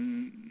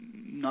some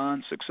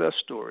non-success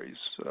stories.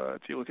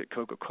 If you look at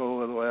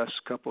Coca-Cola the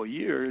last couple of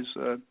years,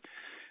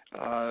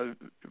 a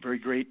very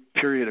great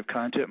period of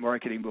content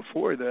marketing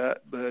before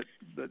that, but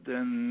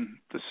then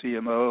the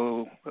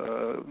CMO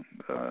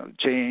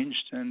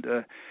changed, and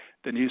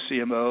the new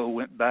CMO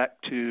went back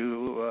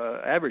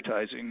to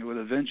advertising with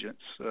a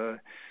vengeance.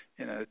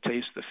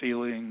 Taste the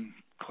feeling,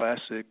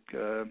 classic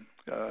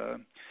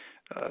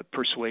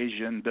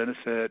persuasion,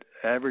 benefit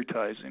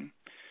advertising.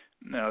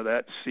 Now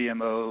that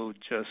CMO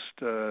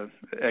just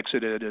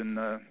exited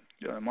in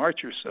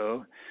March or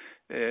so,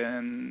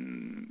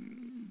 and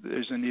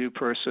there's a new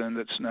person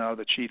that's now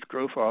the chief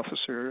growth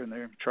officer, and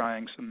they're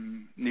trying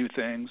some new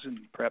things and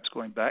perhaps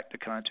going back to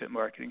content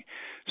marketing.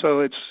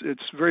 So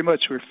it's very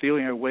much we're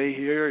feeling our way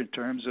here in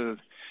terms of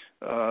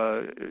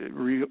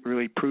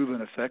really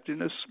proven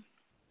effectiveness.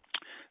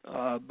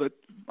 But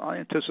I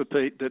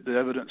anticipate that the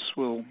evidence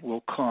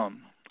will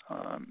come.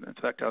 In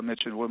fact, I'll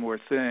mention one more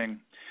thing.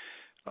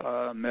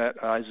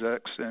 Matt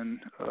Isaacs and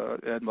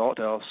Ed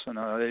Malthouse and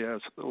I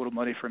have a little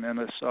money from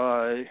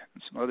MSI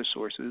and some other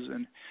sources,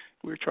 and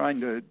we're trying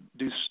to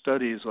do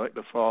studies like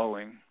the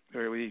following,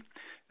 where we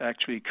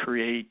actually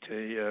create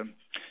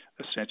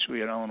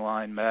essentially an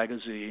online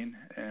magazine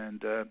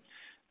and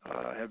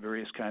have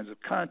various kinds of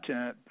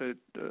content, but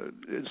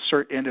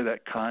insert into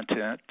that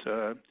content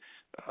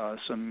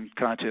some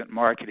content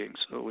marketing.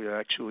 So we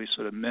actually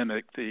sort of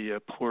mimic the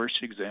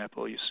Porsche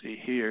example you see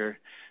here.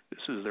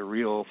 This is the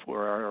reel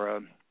for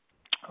our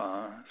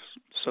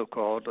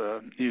so-called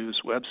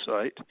news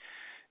website.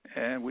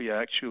 and we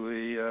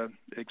actually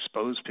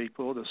expose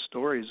people to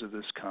stories of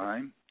this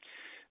kind,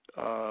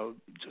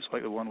 just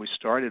like the one we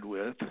started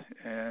with,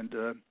 and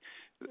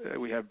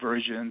we have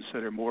versions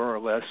that are more or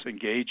less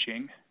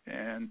engaging,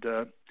 and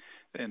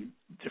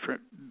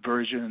different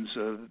versions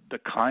of the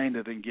kind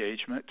of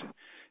engagement,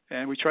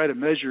 and we try to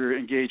measure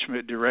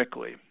engagement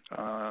directly.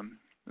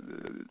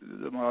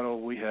 The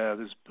model we have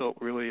is built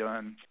really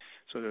on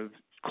sort of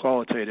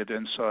qualitative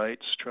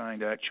insights, trying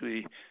to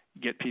actually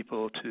get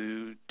people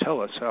to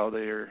tell us how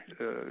they are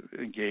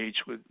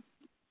engaged with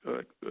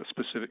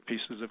specific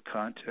pieces of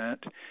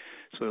content.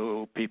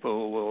 So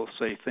people will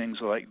say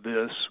things like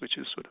this, which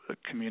is sort of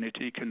a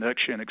community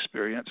connection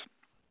experience,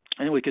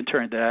 and we can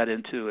turn that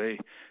into a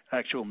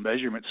actual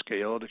measurement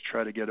scale to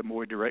try to get a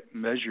more direct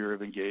measure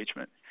of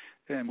engagement.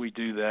 And we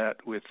do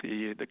that with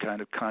the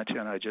kind of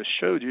content I just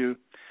showed you.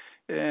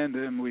 And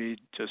then we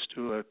just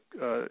do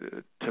a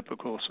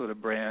typical sort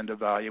of brand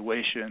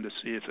evaluation to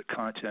see if the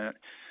content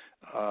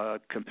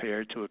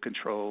compared to a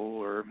control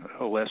or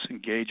a less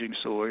engaging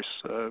source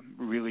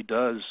really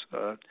does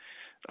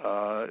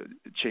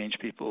change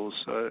people's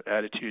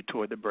attitude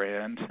toward the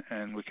brand,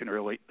 and we can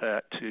relate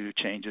that to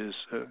changes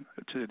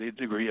to the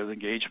degree of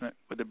engagement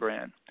with the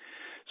brand.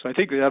 So I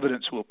think the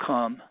evidence will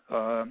come.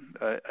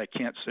 I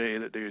can't say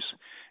that there's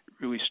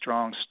really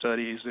strong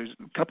studies.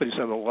 Companies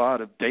have a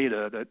lot of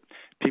data that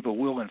people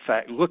will, in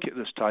fact, look at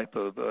this type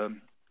of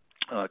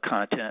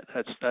content.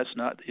 That's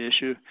not the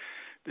issue.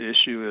 The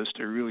issue is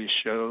to really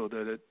show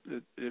that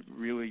it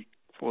really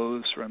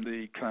flows from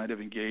the kind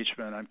of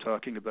engagement I'm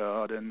talking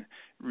about and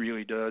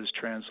really does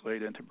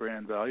translate into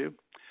brand value.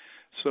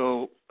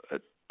 So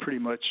pretty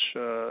much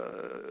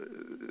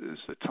is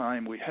the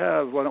time we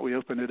have. Why don't we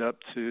open it up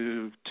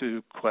to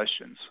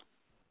questions?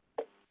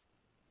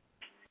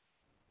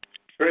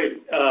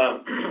 Great.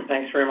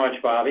 Thanks very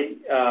much, Bobby.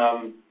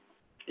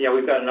 Yeah,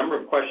 we've got a number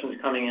of questions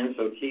coming in,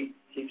 so keep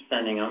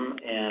sending them,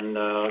 and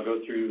I'll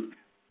go through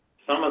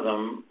some of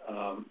them.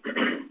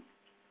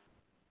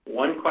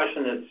 One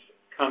question that's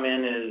come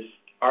in is,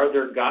 are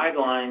there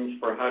guidelines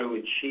for how to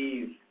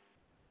achieve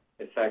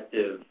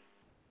effective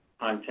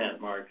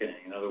content marketing?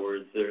 In other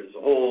words, there's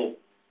a whole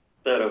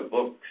set of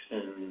books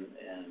and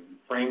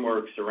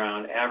frameworks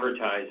around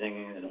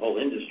advertising and the whole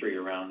industry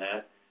around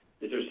that.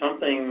 Is there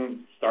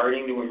something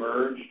starting to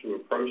emerge to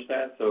approach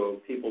that so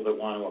people that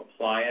want to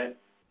apply it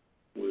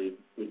would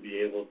be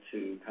able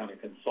to kind of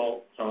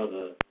consult some of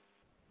the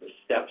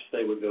steps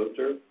they would go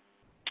through?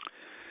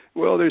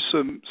 Well, there's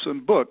some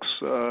books,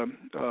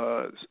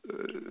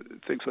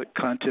 things like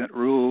Content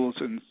Rules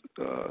and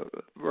a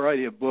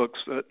variety of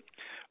books that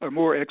are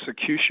more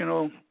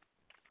executional.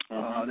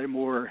 They're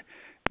more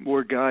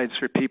guides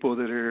for people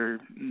that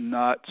are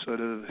not sort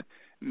of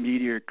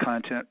media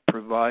content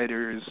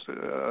providers,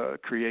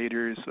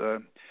 creators,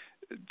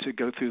 to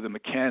go through the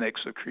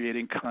mechanics of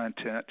creating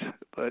content.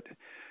 But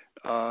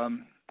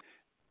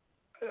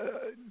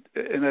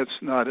and that's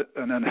not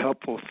an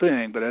unhelpful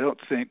thing, but I don't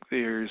think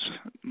there's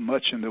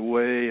much in the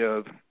way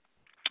of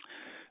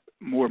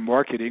more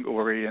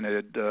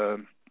marketing-oriented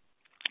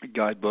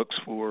guidebooks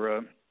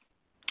for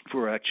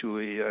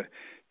actually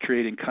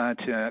creating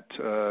content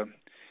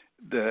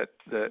that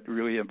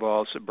really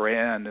involves a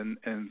brand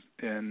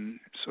and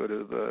sort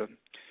of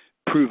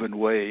proven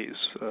ways.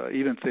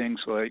 Even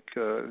things like,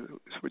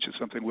 which is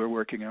something we're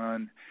working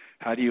on,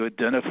 how do you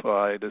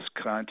identify this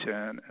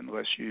content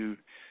unless you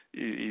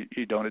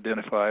don't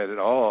identify it at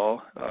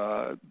all,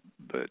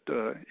 but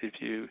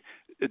if you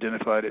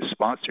identify it as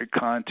sponsored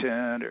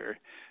content or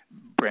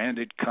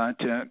branded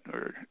content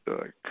or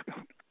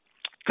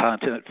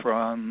content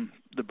from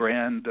the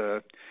brand,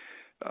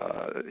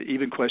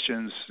 even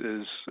questions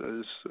as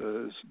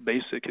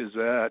basic as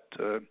that,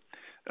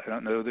 I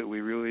don't know that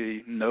we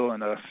really know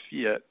enough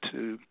yet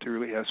to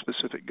really have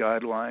specific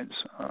guidelines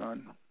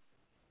on.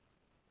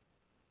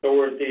 So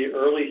we're at the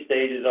early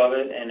stages of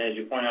it, and as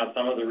you point out,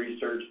 some of the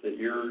research that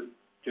you're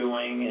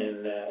doing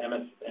and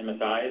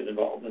MSI is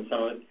involved in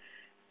some of it,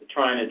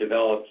 trying to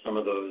develop some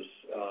of those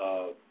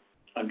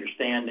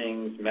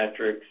understandings,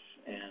 metrics,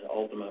 and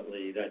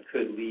ultimately that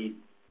could lead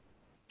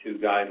to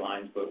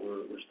guidelines, but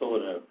we're still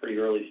in a pretty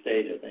early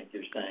stage, I think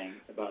you're saying,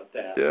 about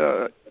that.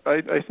 Yeah,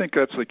 I think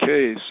that's the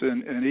case,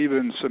 and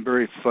even some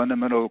very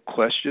fundamental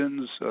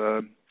questions.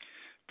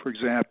 For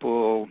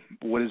example,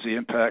 what is the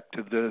impact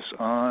of this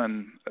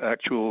on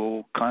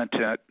actual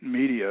content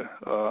media?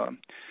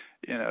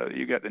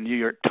 You got the New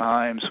York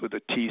Times with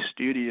a T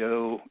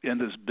studio in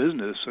this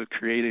business of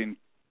creating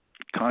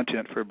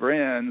content for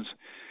brands.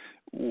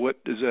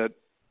 What does that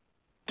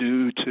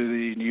do to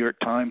the New York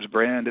Times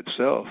brand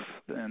itself?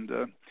 And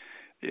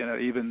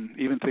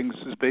even things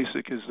as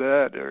basic as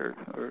that are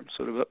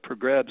sort of up for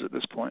grabs at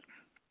this point.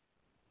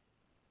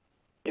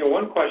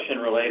 One question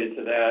related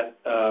to that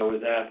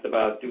was asked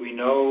about, do we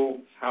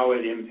know how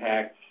it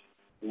impacts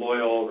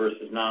loyal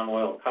versus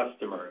non-loyal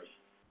customers?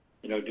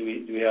 Do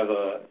we have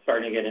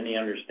starting to get any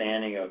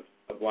understanding of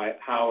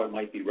how it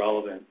might be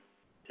relevant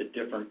to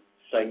different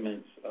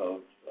segments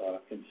of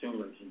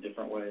consumers in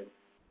different ways?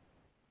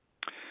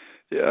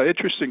 Yeah,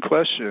 interesting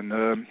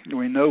question.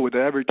 We know with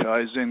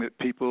advertising that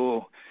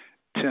people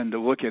tend to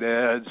look at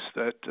ads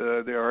that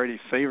they're already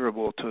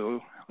favorable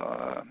to,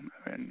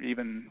 and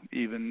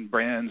even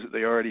brands that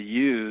they already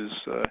use.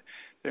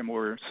 They're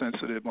more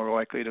sensitive, more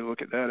likely to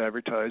look at that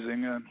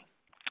advertising.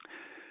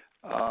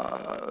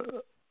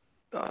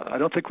 I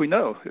don't think we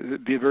know.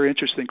 It'd be a very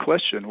interesting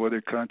question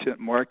whether content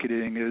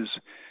marketing is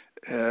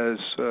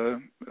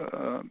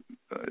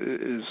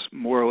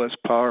more or less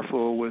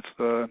powerful with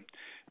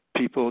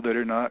people that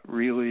are not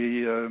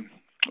really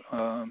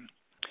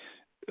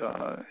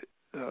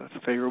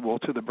favorable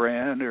to the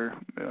brand or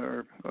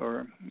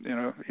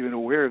even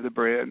aware of the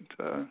brand.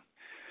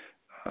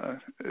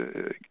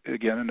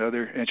 Again,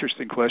 another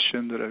interesting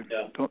question that I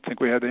don't think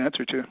we have the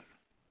answer to.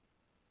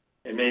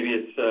 And maybe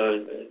it's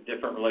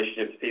different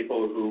relationships,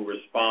 people who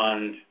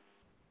respond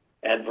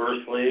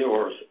adversely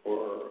or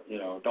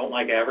don't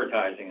like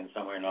advertising in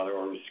some way or another,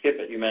 or skip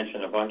it. You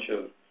mentioned a bunch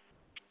of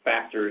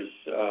factors,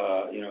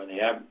 in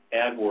the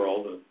ad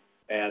world of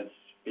ads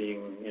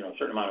being, a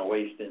certain amount of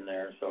waste in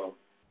there. So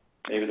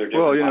maybe they're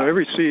different. Well,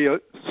 every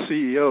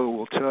CEO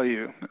will tell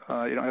you.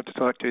 You don't have to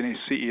talk to any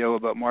CEO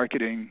about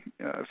marketing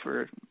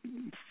for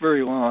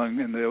very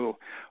long, and they'll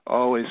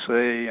always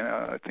say,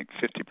 I think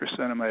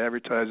 50% of my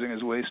advertising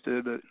is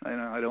wasted. But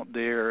I don't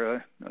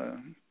dare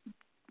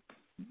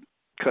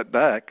cut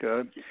back.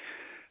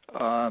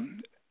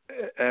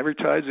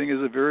 Advertising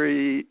is a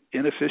very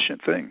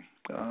inefficient thing,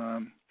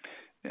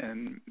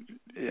 and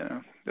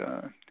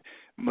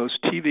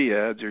most TV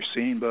ads are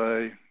seen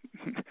by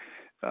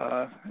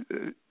a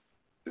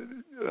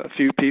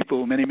few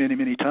people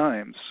many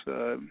times.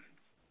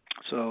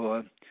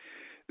 So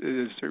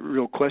there's a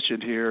real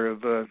question here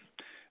of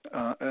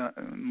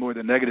more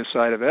the negative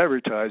side of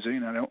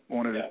advertising. I don't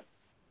want to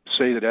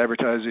say that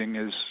advertising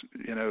is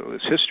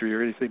is history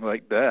or anything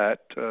like that,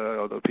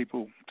 although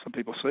some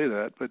people say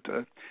that. But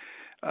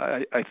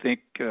I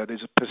think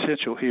there's a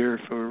potential here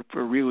for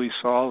really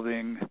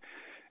solving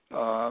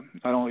not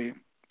only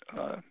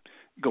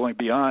going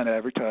beyond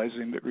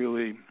advertising, but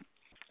really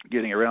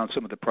getting around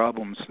some of the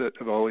problems that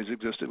have always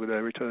existed with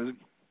advertising.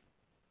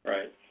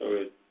 Right. So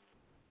it's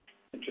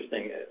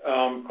interesting.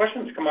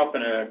 Questions come up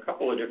in a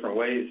couple of different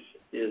ways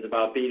is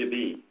about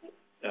B2B.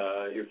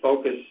 Your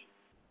focus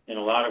in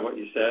a lot of what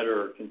you said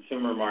are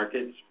consumer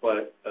markets,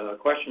 but the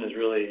question is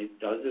really,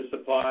 does this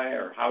apply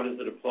or how does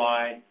it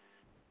apply?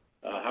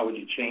 How would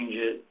you change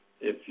it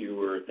if you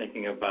were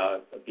thinking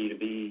about a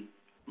B2B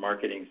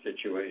marketing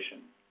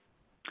situation?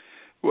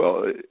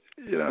 Well,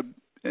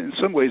 in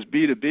some ways,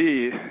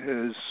 B2B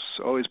has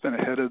always been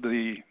ahead of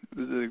the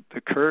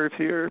curve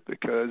here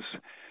because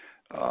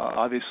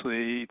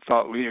obviously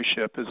thought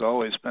leadership has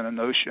always been a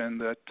notion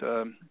that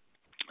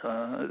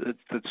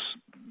that's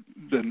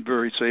been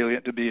very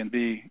salient to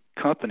B2B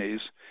companies.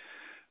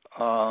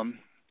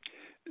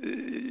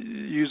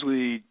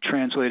 Usually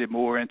translated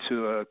more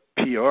into a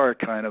PR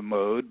kind of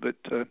mode, but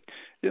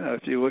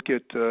if you look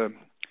at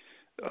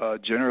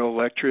General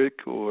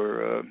Electric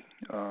or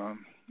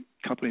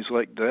companies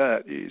like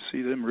that, you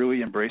see them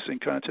really embracing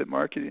content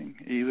marketing.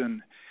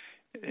 Even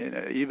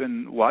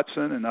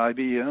Watson and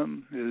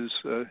IBM is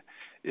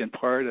in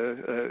part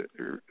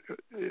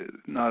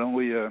not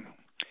only an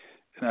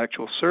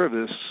actual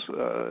service,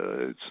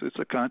 it's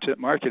a content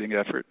marketing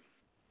effort.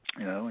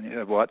 When you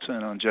have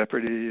Watson on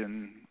Jeopardy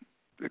and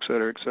et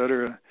cetera.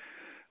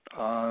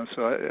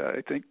 So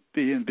I think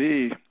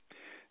B2B,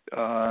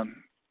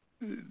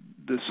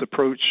 this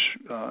approach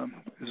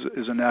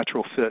is a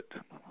natural fit.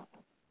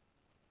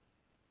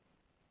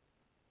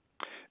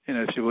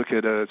 If you look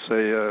at,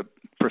 say, a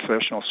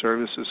professional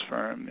services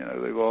firm,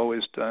 they've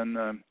always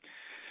done,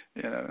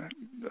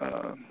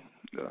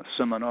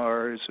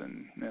 seminars,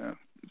 and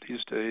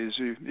these days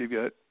you've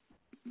got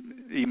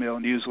email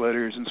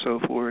newsletters and so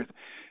forth.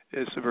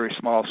 It's a very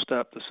small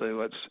step to say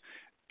let's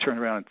turn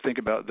around and think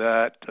about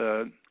that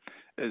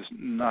as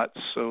not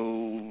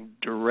so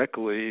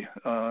directly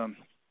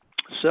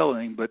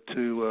selling, but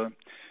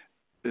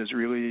as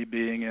really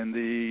being in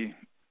the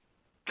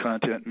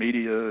content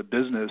media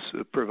business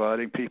of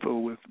providing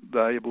people with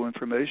valuable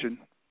information.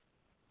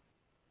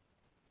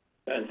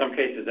 In some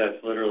cases,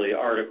 that's literally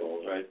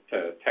articles, right?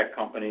 To tech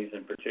companies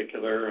in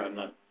particular. I'm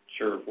not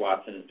sure if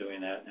Watson is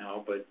doing that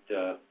now, but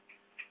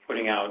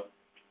putting out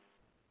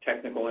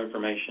technical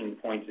information,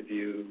 points of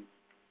view.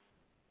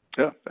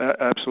 Yeah,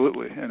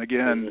 absolutely. And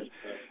again,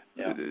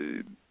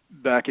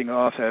 backing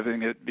off,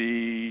 having it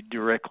be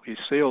directly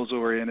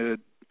sales-oriented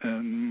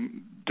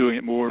and doing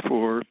it more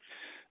for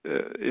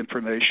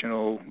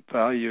informational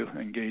value,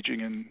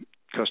 engaging in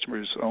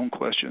customers' own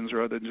questions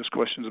rather than just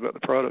questions about the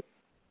product.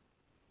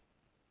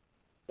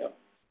 Yeah.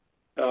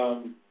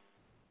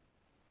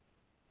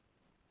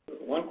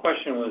 One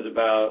question was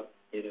about,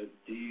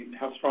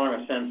 how strong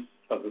a sense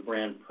of the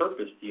brand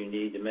purpose do you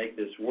need to make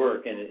this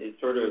work? And it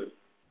sort of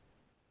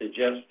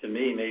suggests to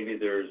me maybe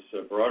there's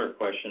a broader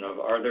question of,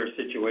 are there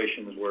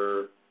situations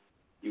where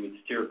you would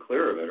steer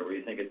clear of it or where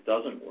you think it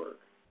doesn't work?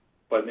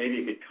 But maybe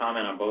you could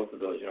comment on both of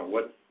those.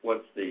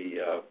 What's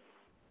the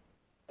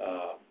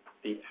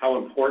how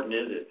important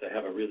is it to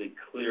have a really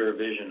clear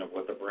vision of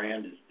what the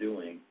brand is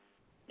doing?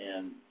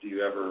 And do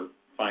you ever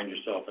find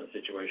yourself in a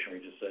situation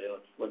where you just say,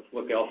 let's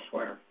look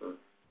elsewhere for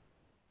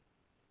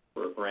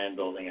a brand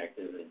building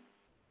activity?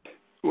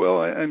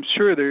 Well, I'm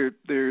sure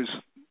there's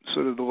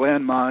sort of the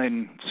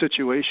landmine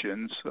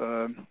situations.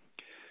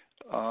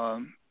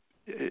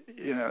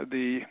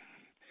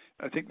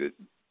 I think that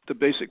the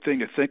basic thing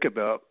to think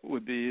about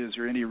would be: is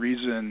there any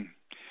reason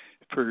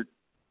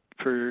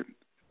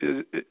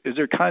is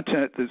there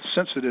content that's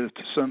sensitive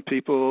to some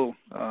people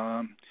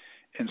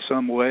in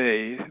some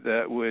way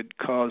that would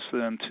cause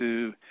them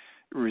to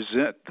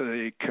resent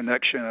the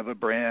connection of a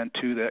brand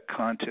to that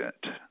content?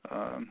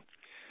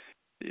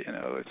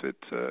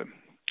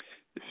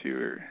 If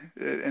you're,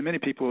 and many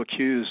people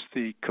accuse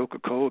the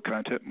Coca-Cola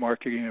content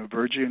marketing of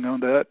verging on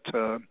that.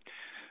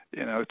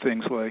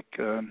 Things like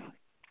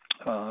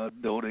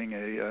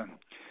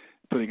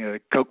putting a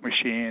Coke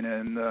machine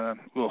in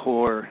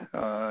Lahore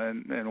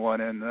and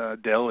one in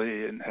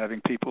Delhi, and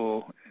having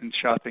people in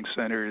shopping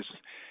centers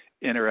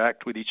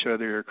interact with each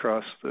other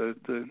across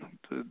the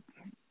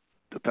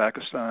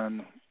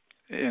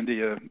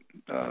Pakistan-India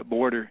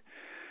border.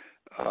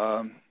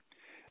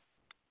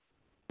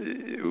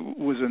 It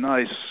was a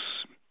nice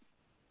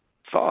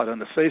thought on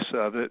the face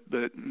of it,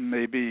 but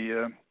maybe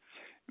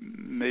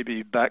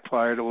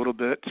backfired a little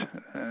bit.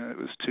 It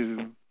was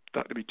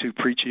thought to be too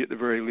preachy at the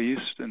very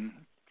least, and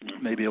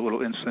maybe a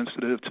little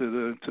insensitive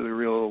to the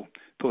real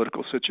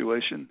political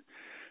situation.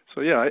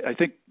 So yeah, I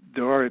think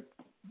there are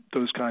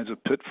those kinds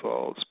of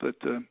pitfalls, but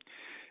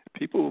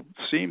people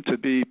seem to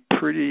be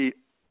pretty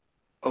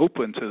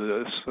open to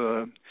this.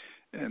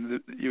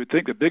 And you would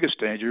think the biggest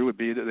danger would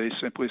be that they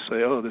simply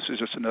say, "Oh, this is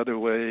just another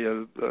way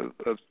of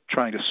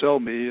trying to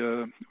sell me,"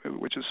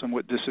 which is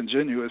somewhat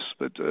disingenuous.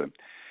 But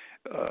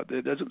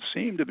there doesn't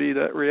seem to be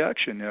that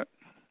reaction yet.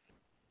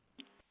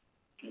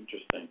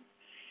 Interesting.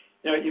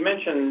 You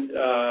mentioned,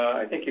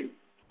 I think you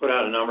put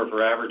out a number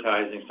for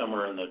advertising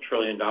somewhere in the $1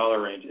 trillion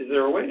range. Is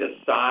there a way to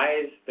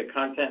size the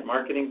content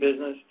marketing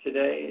business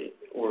today,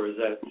 or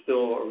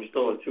are we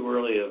still at too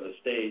early of a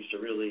stage to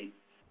really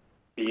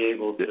be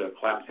able to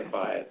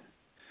classify it?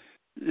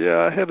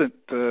 Yeah, I haven't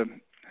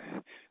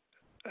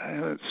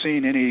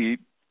seen any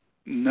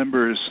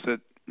numbers that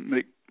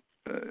make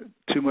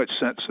too much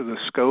sense of the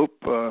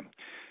scope.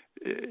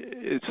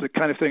 It's the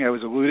kind of thing I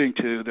was alluding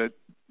to, that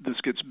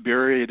this gets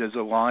buried as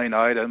a line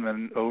item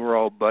in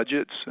overall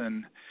budgets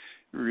and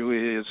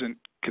really isn't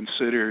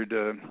considered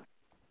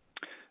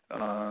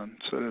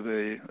sort of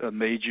a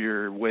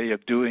major way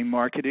of doing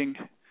marketing.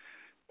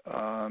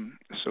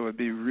 So it'd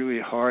be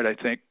really hard, I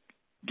think,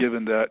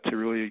 given that, to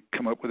really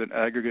come up with an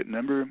aggregate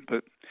number.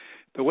 But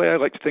the way I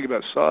like to think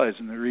about size,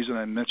 and the reason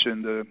I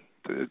mentioned the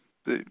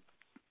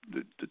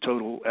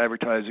total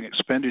advertising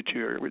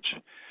expenditure, which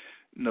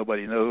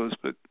nobody knows,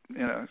 but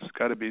it's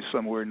got to be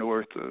somewhere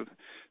north of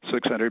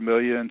 $600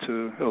 million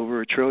to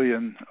over $1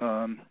 trillion.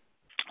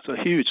 It's a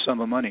huge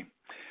sum of money.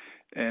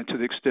 And to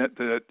the extent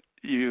that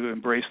you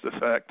embrace the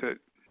fact that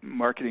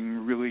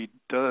marketing really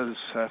does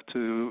have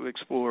to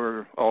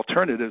explore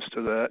alternatives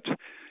to that,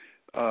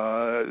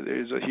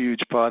 there's a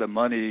huge pot of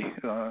money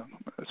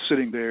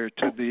sitting there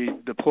to be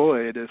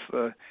deployed if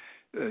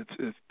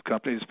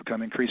companies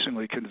become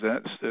increasingly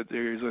convinced that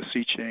there's a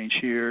sea change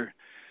here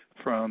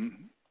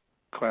from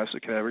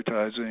classic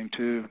advertising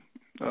to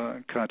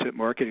content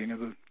marketing of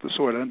the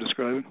sort I'm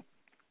describing.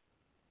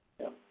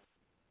 Yeah.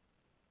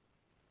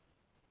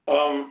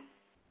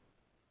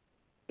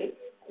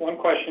 One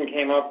question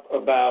came up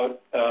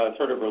about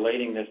sort of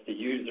relating this to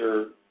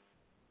user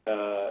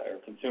or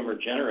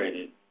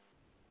consumer-generated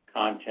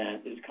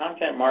content. Is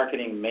content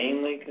marketing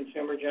mainly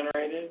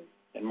consumer-generated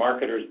and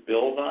marketers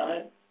build on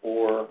it,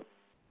 or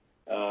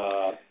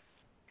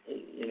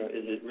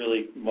is it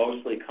really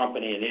mostly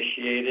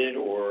company-initiated,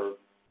 or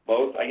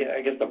both?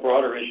 I guess the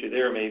broader issue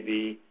there may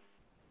be,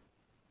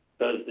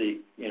 does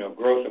the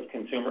growth of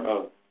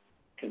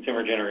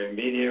consumer-generated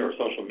media or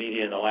social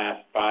media in the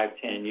last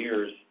 5-10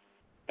 years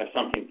have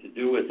something to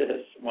do with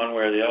this, one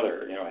way or the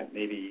other?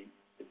 Maybe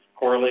it's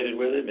correlated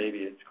with it, maybe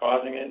it's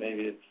causing it,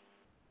 maybe it's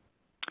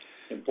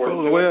important.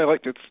 Well, the way I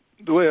like to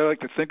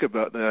think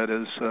about that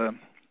is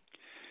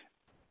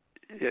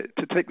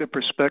to take the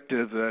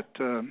perspective that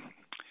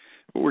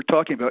what we're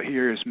talking about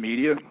here is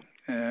media,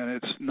 and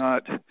it's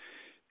not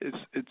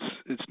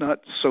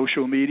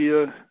social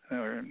media,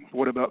 or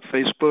what about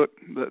Facebook,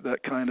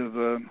 that kind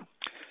of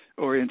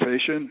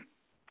orientation.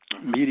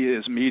 Media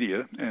is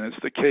media, and it's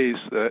the case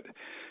that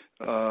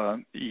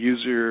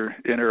user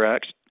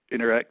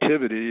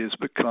interactivity is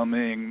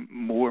becoming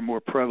more and more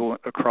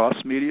prevalent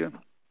across media.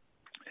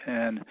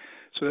 And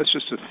so that's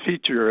just a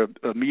feature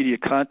of media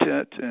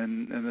content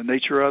and the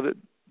nature of it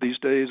these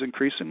days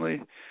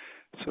increasingly.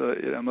 So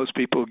most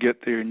people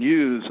get their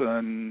news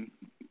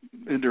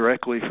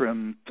indirectly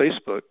from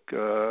Facebook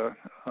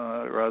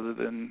rather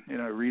than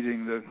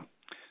reading the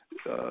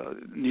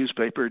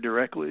newspaper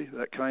directly,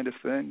 that kind of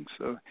thing.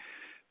 So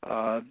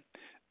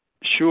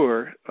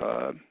sure,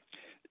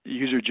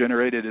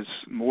 user-generated is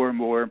more and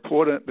more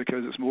important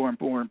because it's more and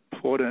more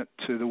important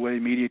to the way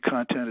media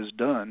content is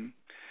done,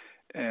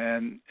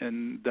 and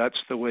that's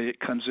the way it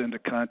comes into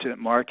content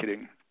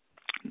marketing,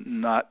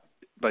 not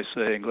by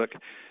saying, look,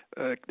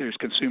 there's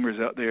consumers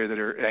out there that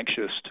are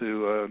anxious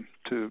to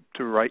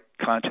write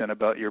content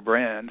about your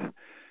brand.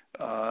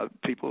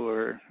 People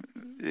are,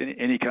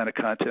 any kind of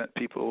content,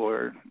 people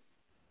are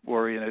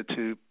oriented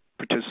to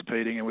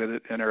participating with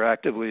it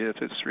interactively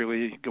if it's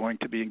really going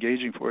to be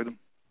engaging for them.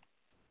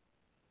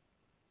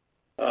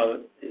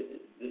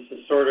 This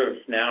is sort of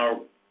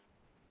now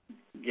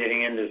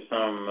getting into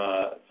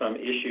some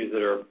issues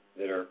that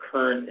are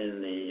current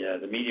in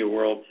the media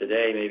world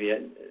today. Maybe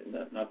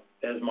not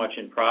as much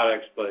in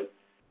products, but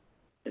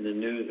in the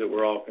news that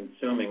we're all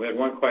consuming. We had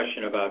one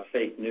question about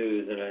fake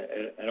news, and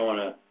I don't want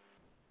to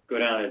go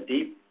down a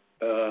deep,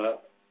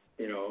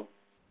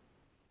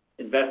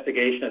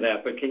 investigation of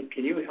that. But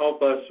can you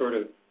help us sort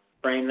of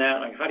frame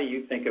that? Like, how do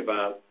you think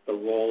about the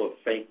role of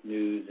fake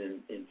news in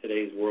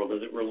today's world?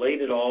 Does it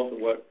relate at all to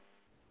what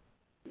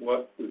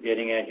we're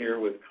getting at here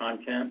with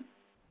content?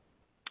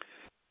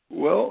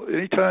 Well,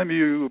 anytime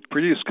you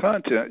produce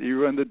content,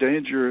 you run the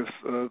danger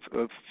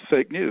of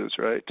fake news,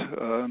 right?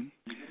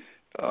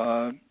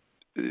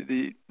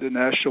 The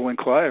National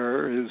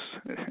Enquirer is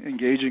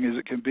engaging as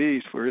it can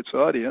be for its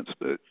audience,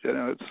 but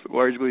it's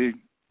largely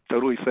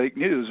totally fake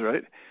news,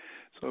 right?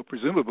 So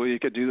presumably you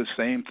could do the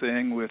same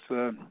thing with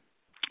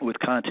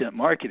content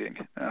marketing.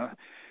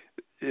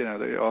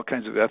 There are all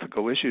kinds of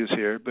ethical issues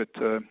here, but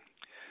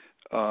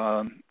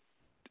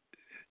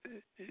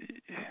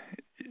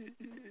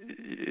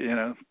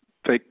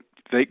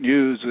fake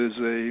news is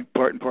a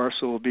part and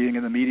parcel of being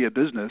in the media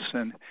business.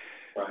 And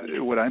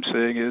right. What I'm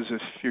saying is,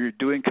 if you're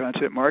doing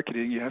content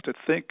marketing, you have to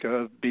think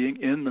of being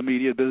in the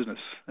media business,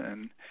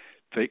 and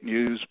fake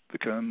news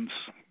becomes,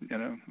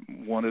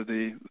 one of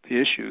the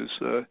issues.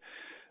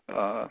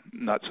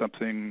 Not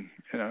something,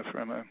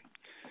 from a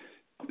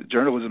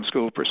journalism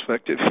school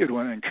perspective you'd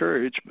want to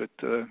encourage, but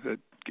it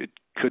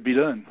could be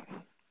done.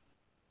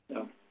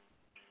 Yeah.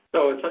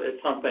 So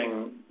it's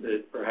something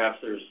that perhaps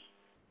there's,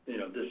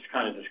 this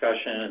kind of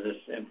discussion and this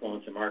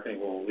influence in marketing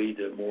will lead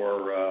to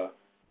more,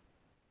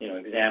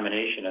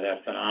 examination of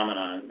that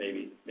phenomenon,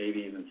 maybe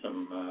even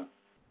some,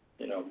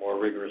 more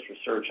rigorous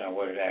research on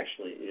what it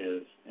actually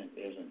is and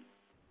isn't.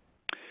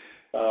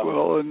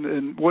 Well,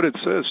 and what it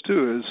says,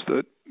 too, is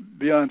that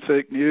beyond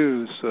fake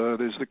news,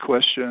 there's the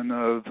question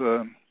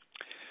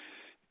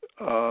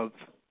of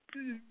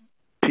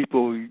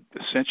people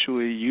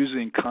essentially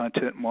using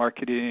content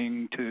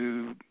marketing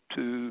to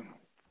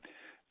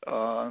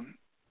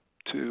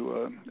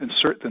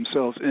insert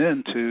themselves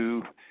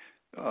into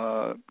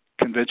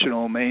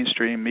conventional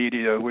mainstream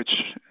media, which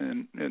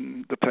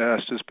in the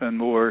past has been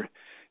more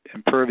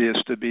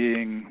impervious to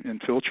being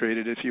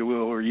infiltrated, if you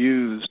will, or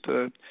used,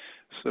 so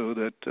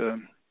that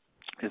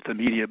if the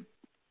media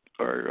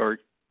are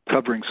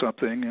covering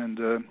something and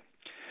the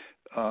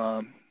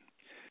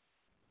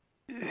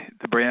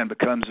brand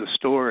becomes a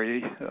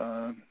story,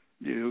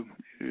 you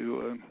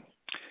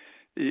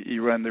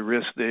run the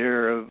risk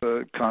there of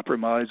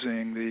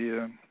compromising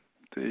the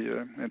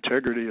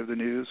integrity of the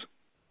news.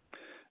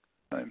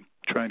 I'm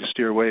trying to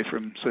steer away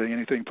from saying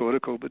anything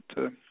political, but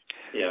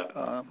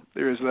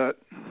there is that.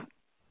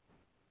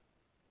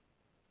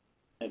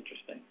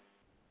 Interesting.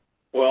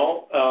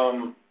 Well,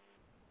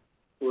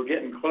 we're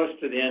getting close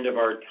to the end of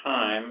our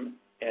time.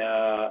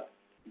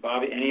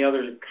 Bobby, any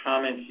other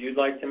comments you'd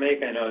like to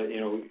make? I know,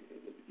 you've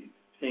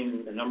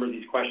seen a number of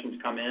these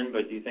questions come in,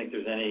 but do you think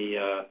there's any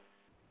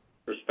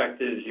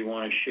perspectives you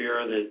want to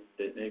share that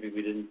maybe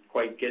we didn't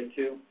quite get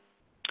to?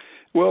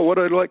 Well, what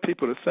I'd like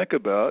people to think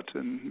about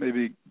and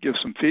maybe give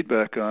some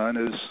feedback on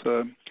is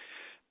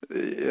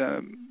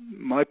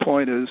my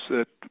point is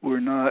that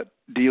we're not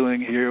dealing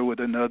here with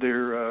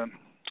another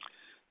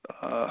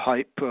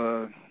hype,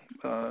 of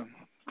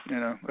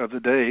the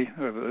day,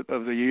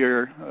 of the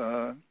year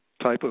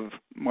type of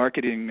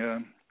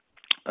marketing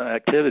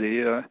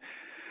activity.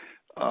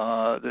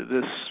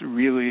 This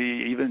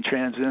really even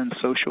transcends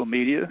social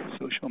media.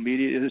 Social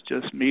media is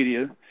just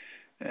media,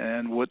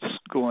 and what's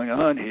going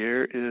on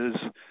here is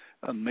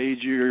a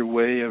major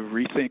way of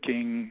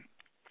rethinking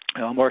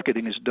how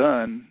marketing is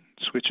done,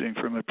 switching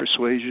from a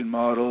persuasion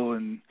model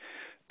and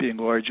being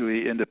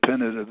largely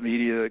independent of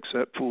media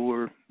except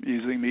for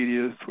using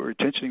media for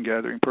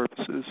attention-gathering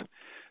purposes,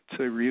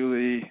 to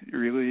really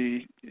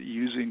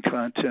using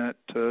content,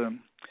 the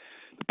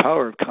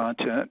power of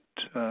content,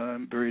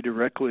 very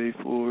directly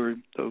for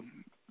the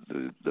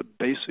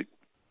basic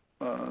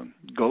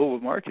goal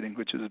of marketing,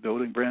 which is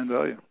building brand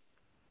value.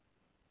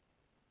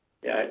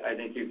 Yeah, I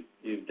think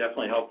you've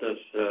definitely helped us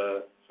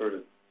sort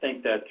of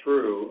think that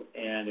through.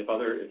 And if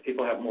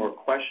people have more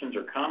questions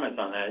or comments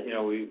on that,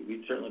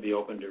 we'd certainly be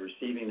open to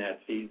receiving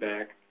that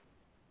feedback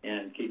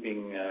and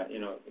keeping,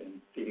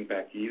 and feeding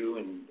back to you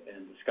and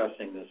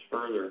discussing this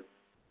further.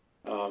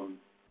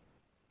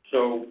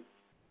 So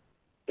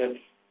that's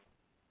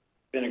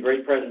been a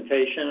great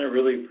presentation. I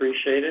really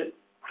appreciate it.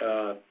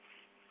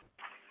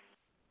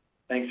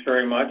 Thanks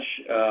very much.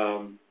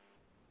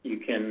 You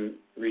can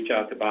reach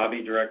out to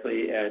Bobby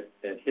directly at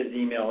his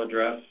email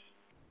address.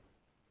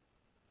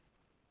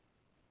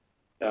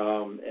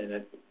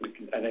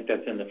 I think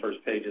that's in the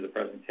first page of the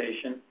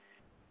presentation.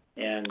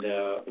 And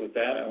with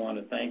that, I want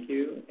to thank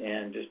you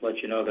and just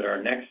let you know that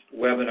our next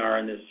webinar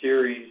in this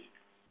series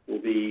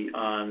will be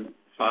on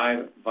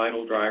 5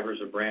 vital drivers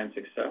of brand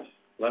success,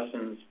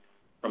 lessons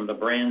from the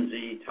Brand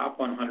Z Top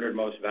 100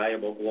 Most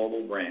Valuable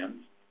Global Brands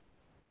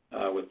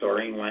with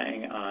Doreen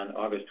Wang on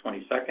August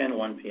 22nd,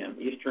 1 p.m.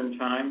 Eastern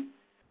Time.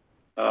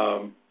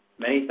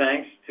 Many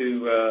thanks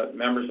to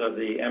members of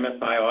the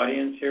MSI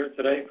audience here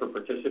today for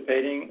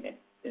participating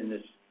in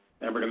this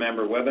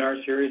member-to-member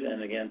webinar series,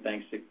 and again,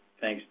 thanks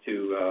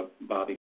to Bobby.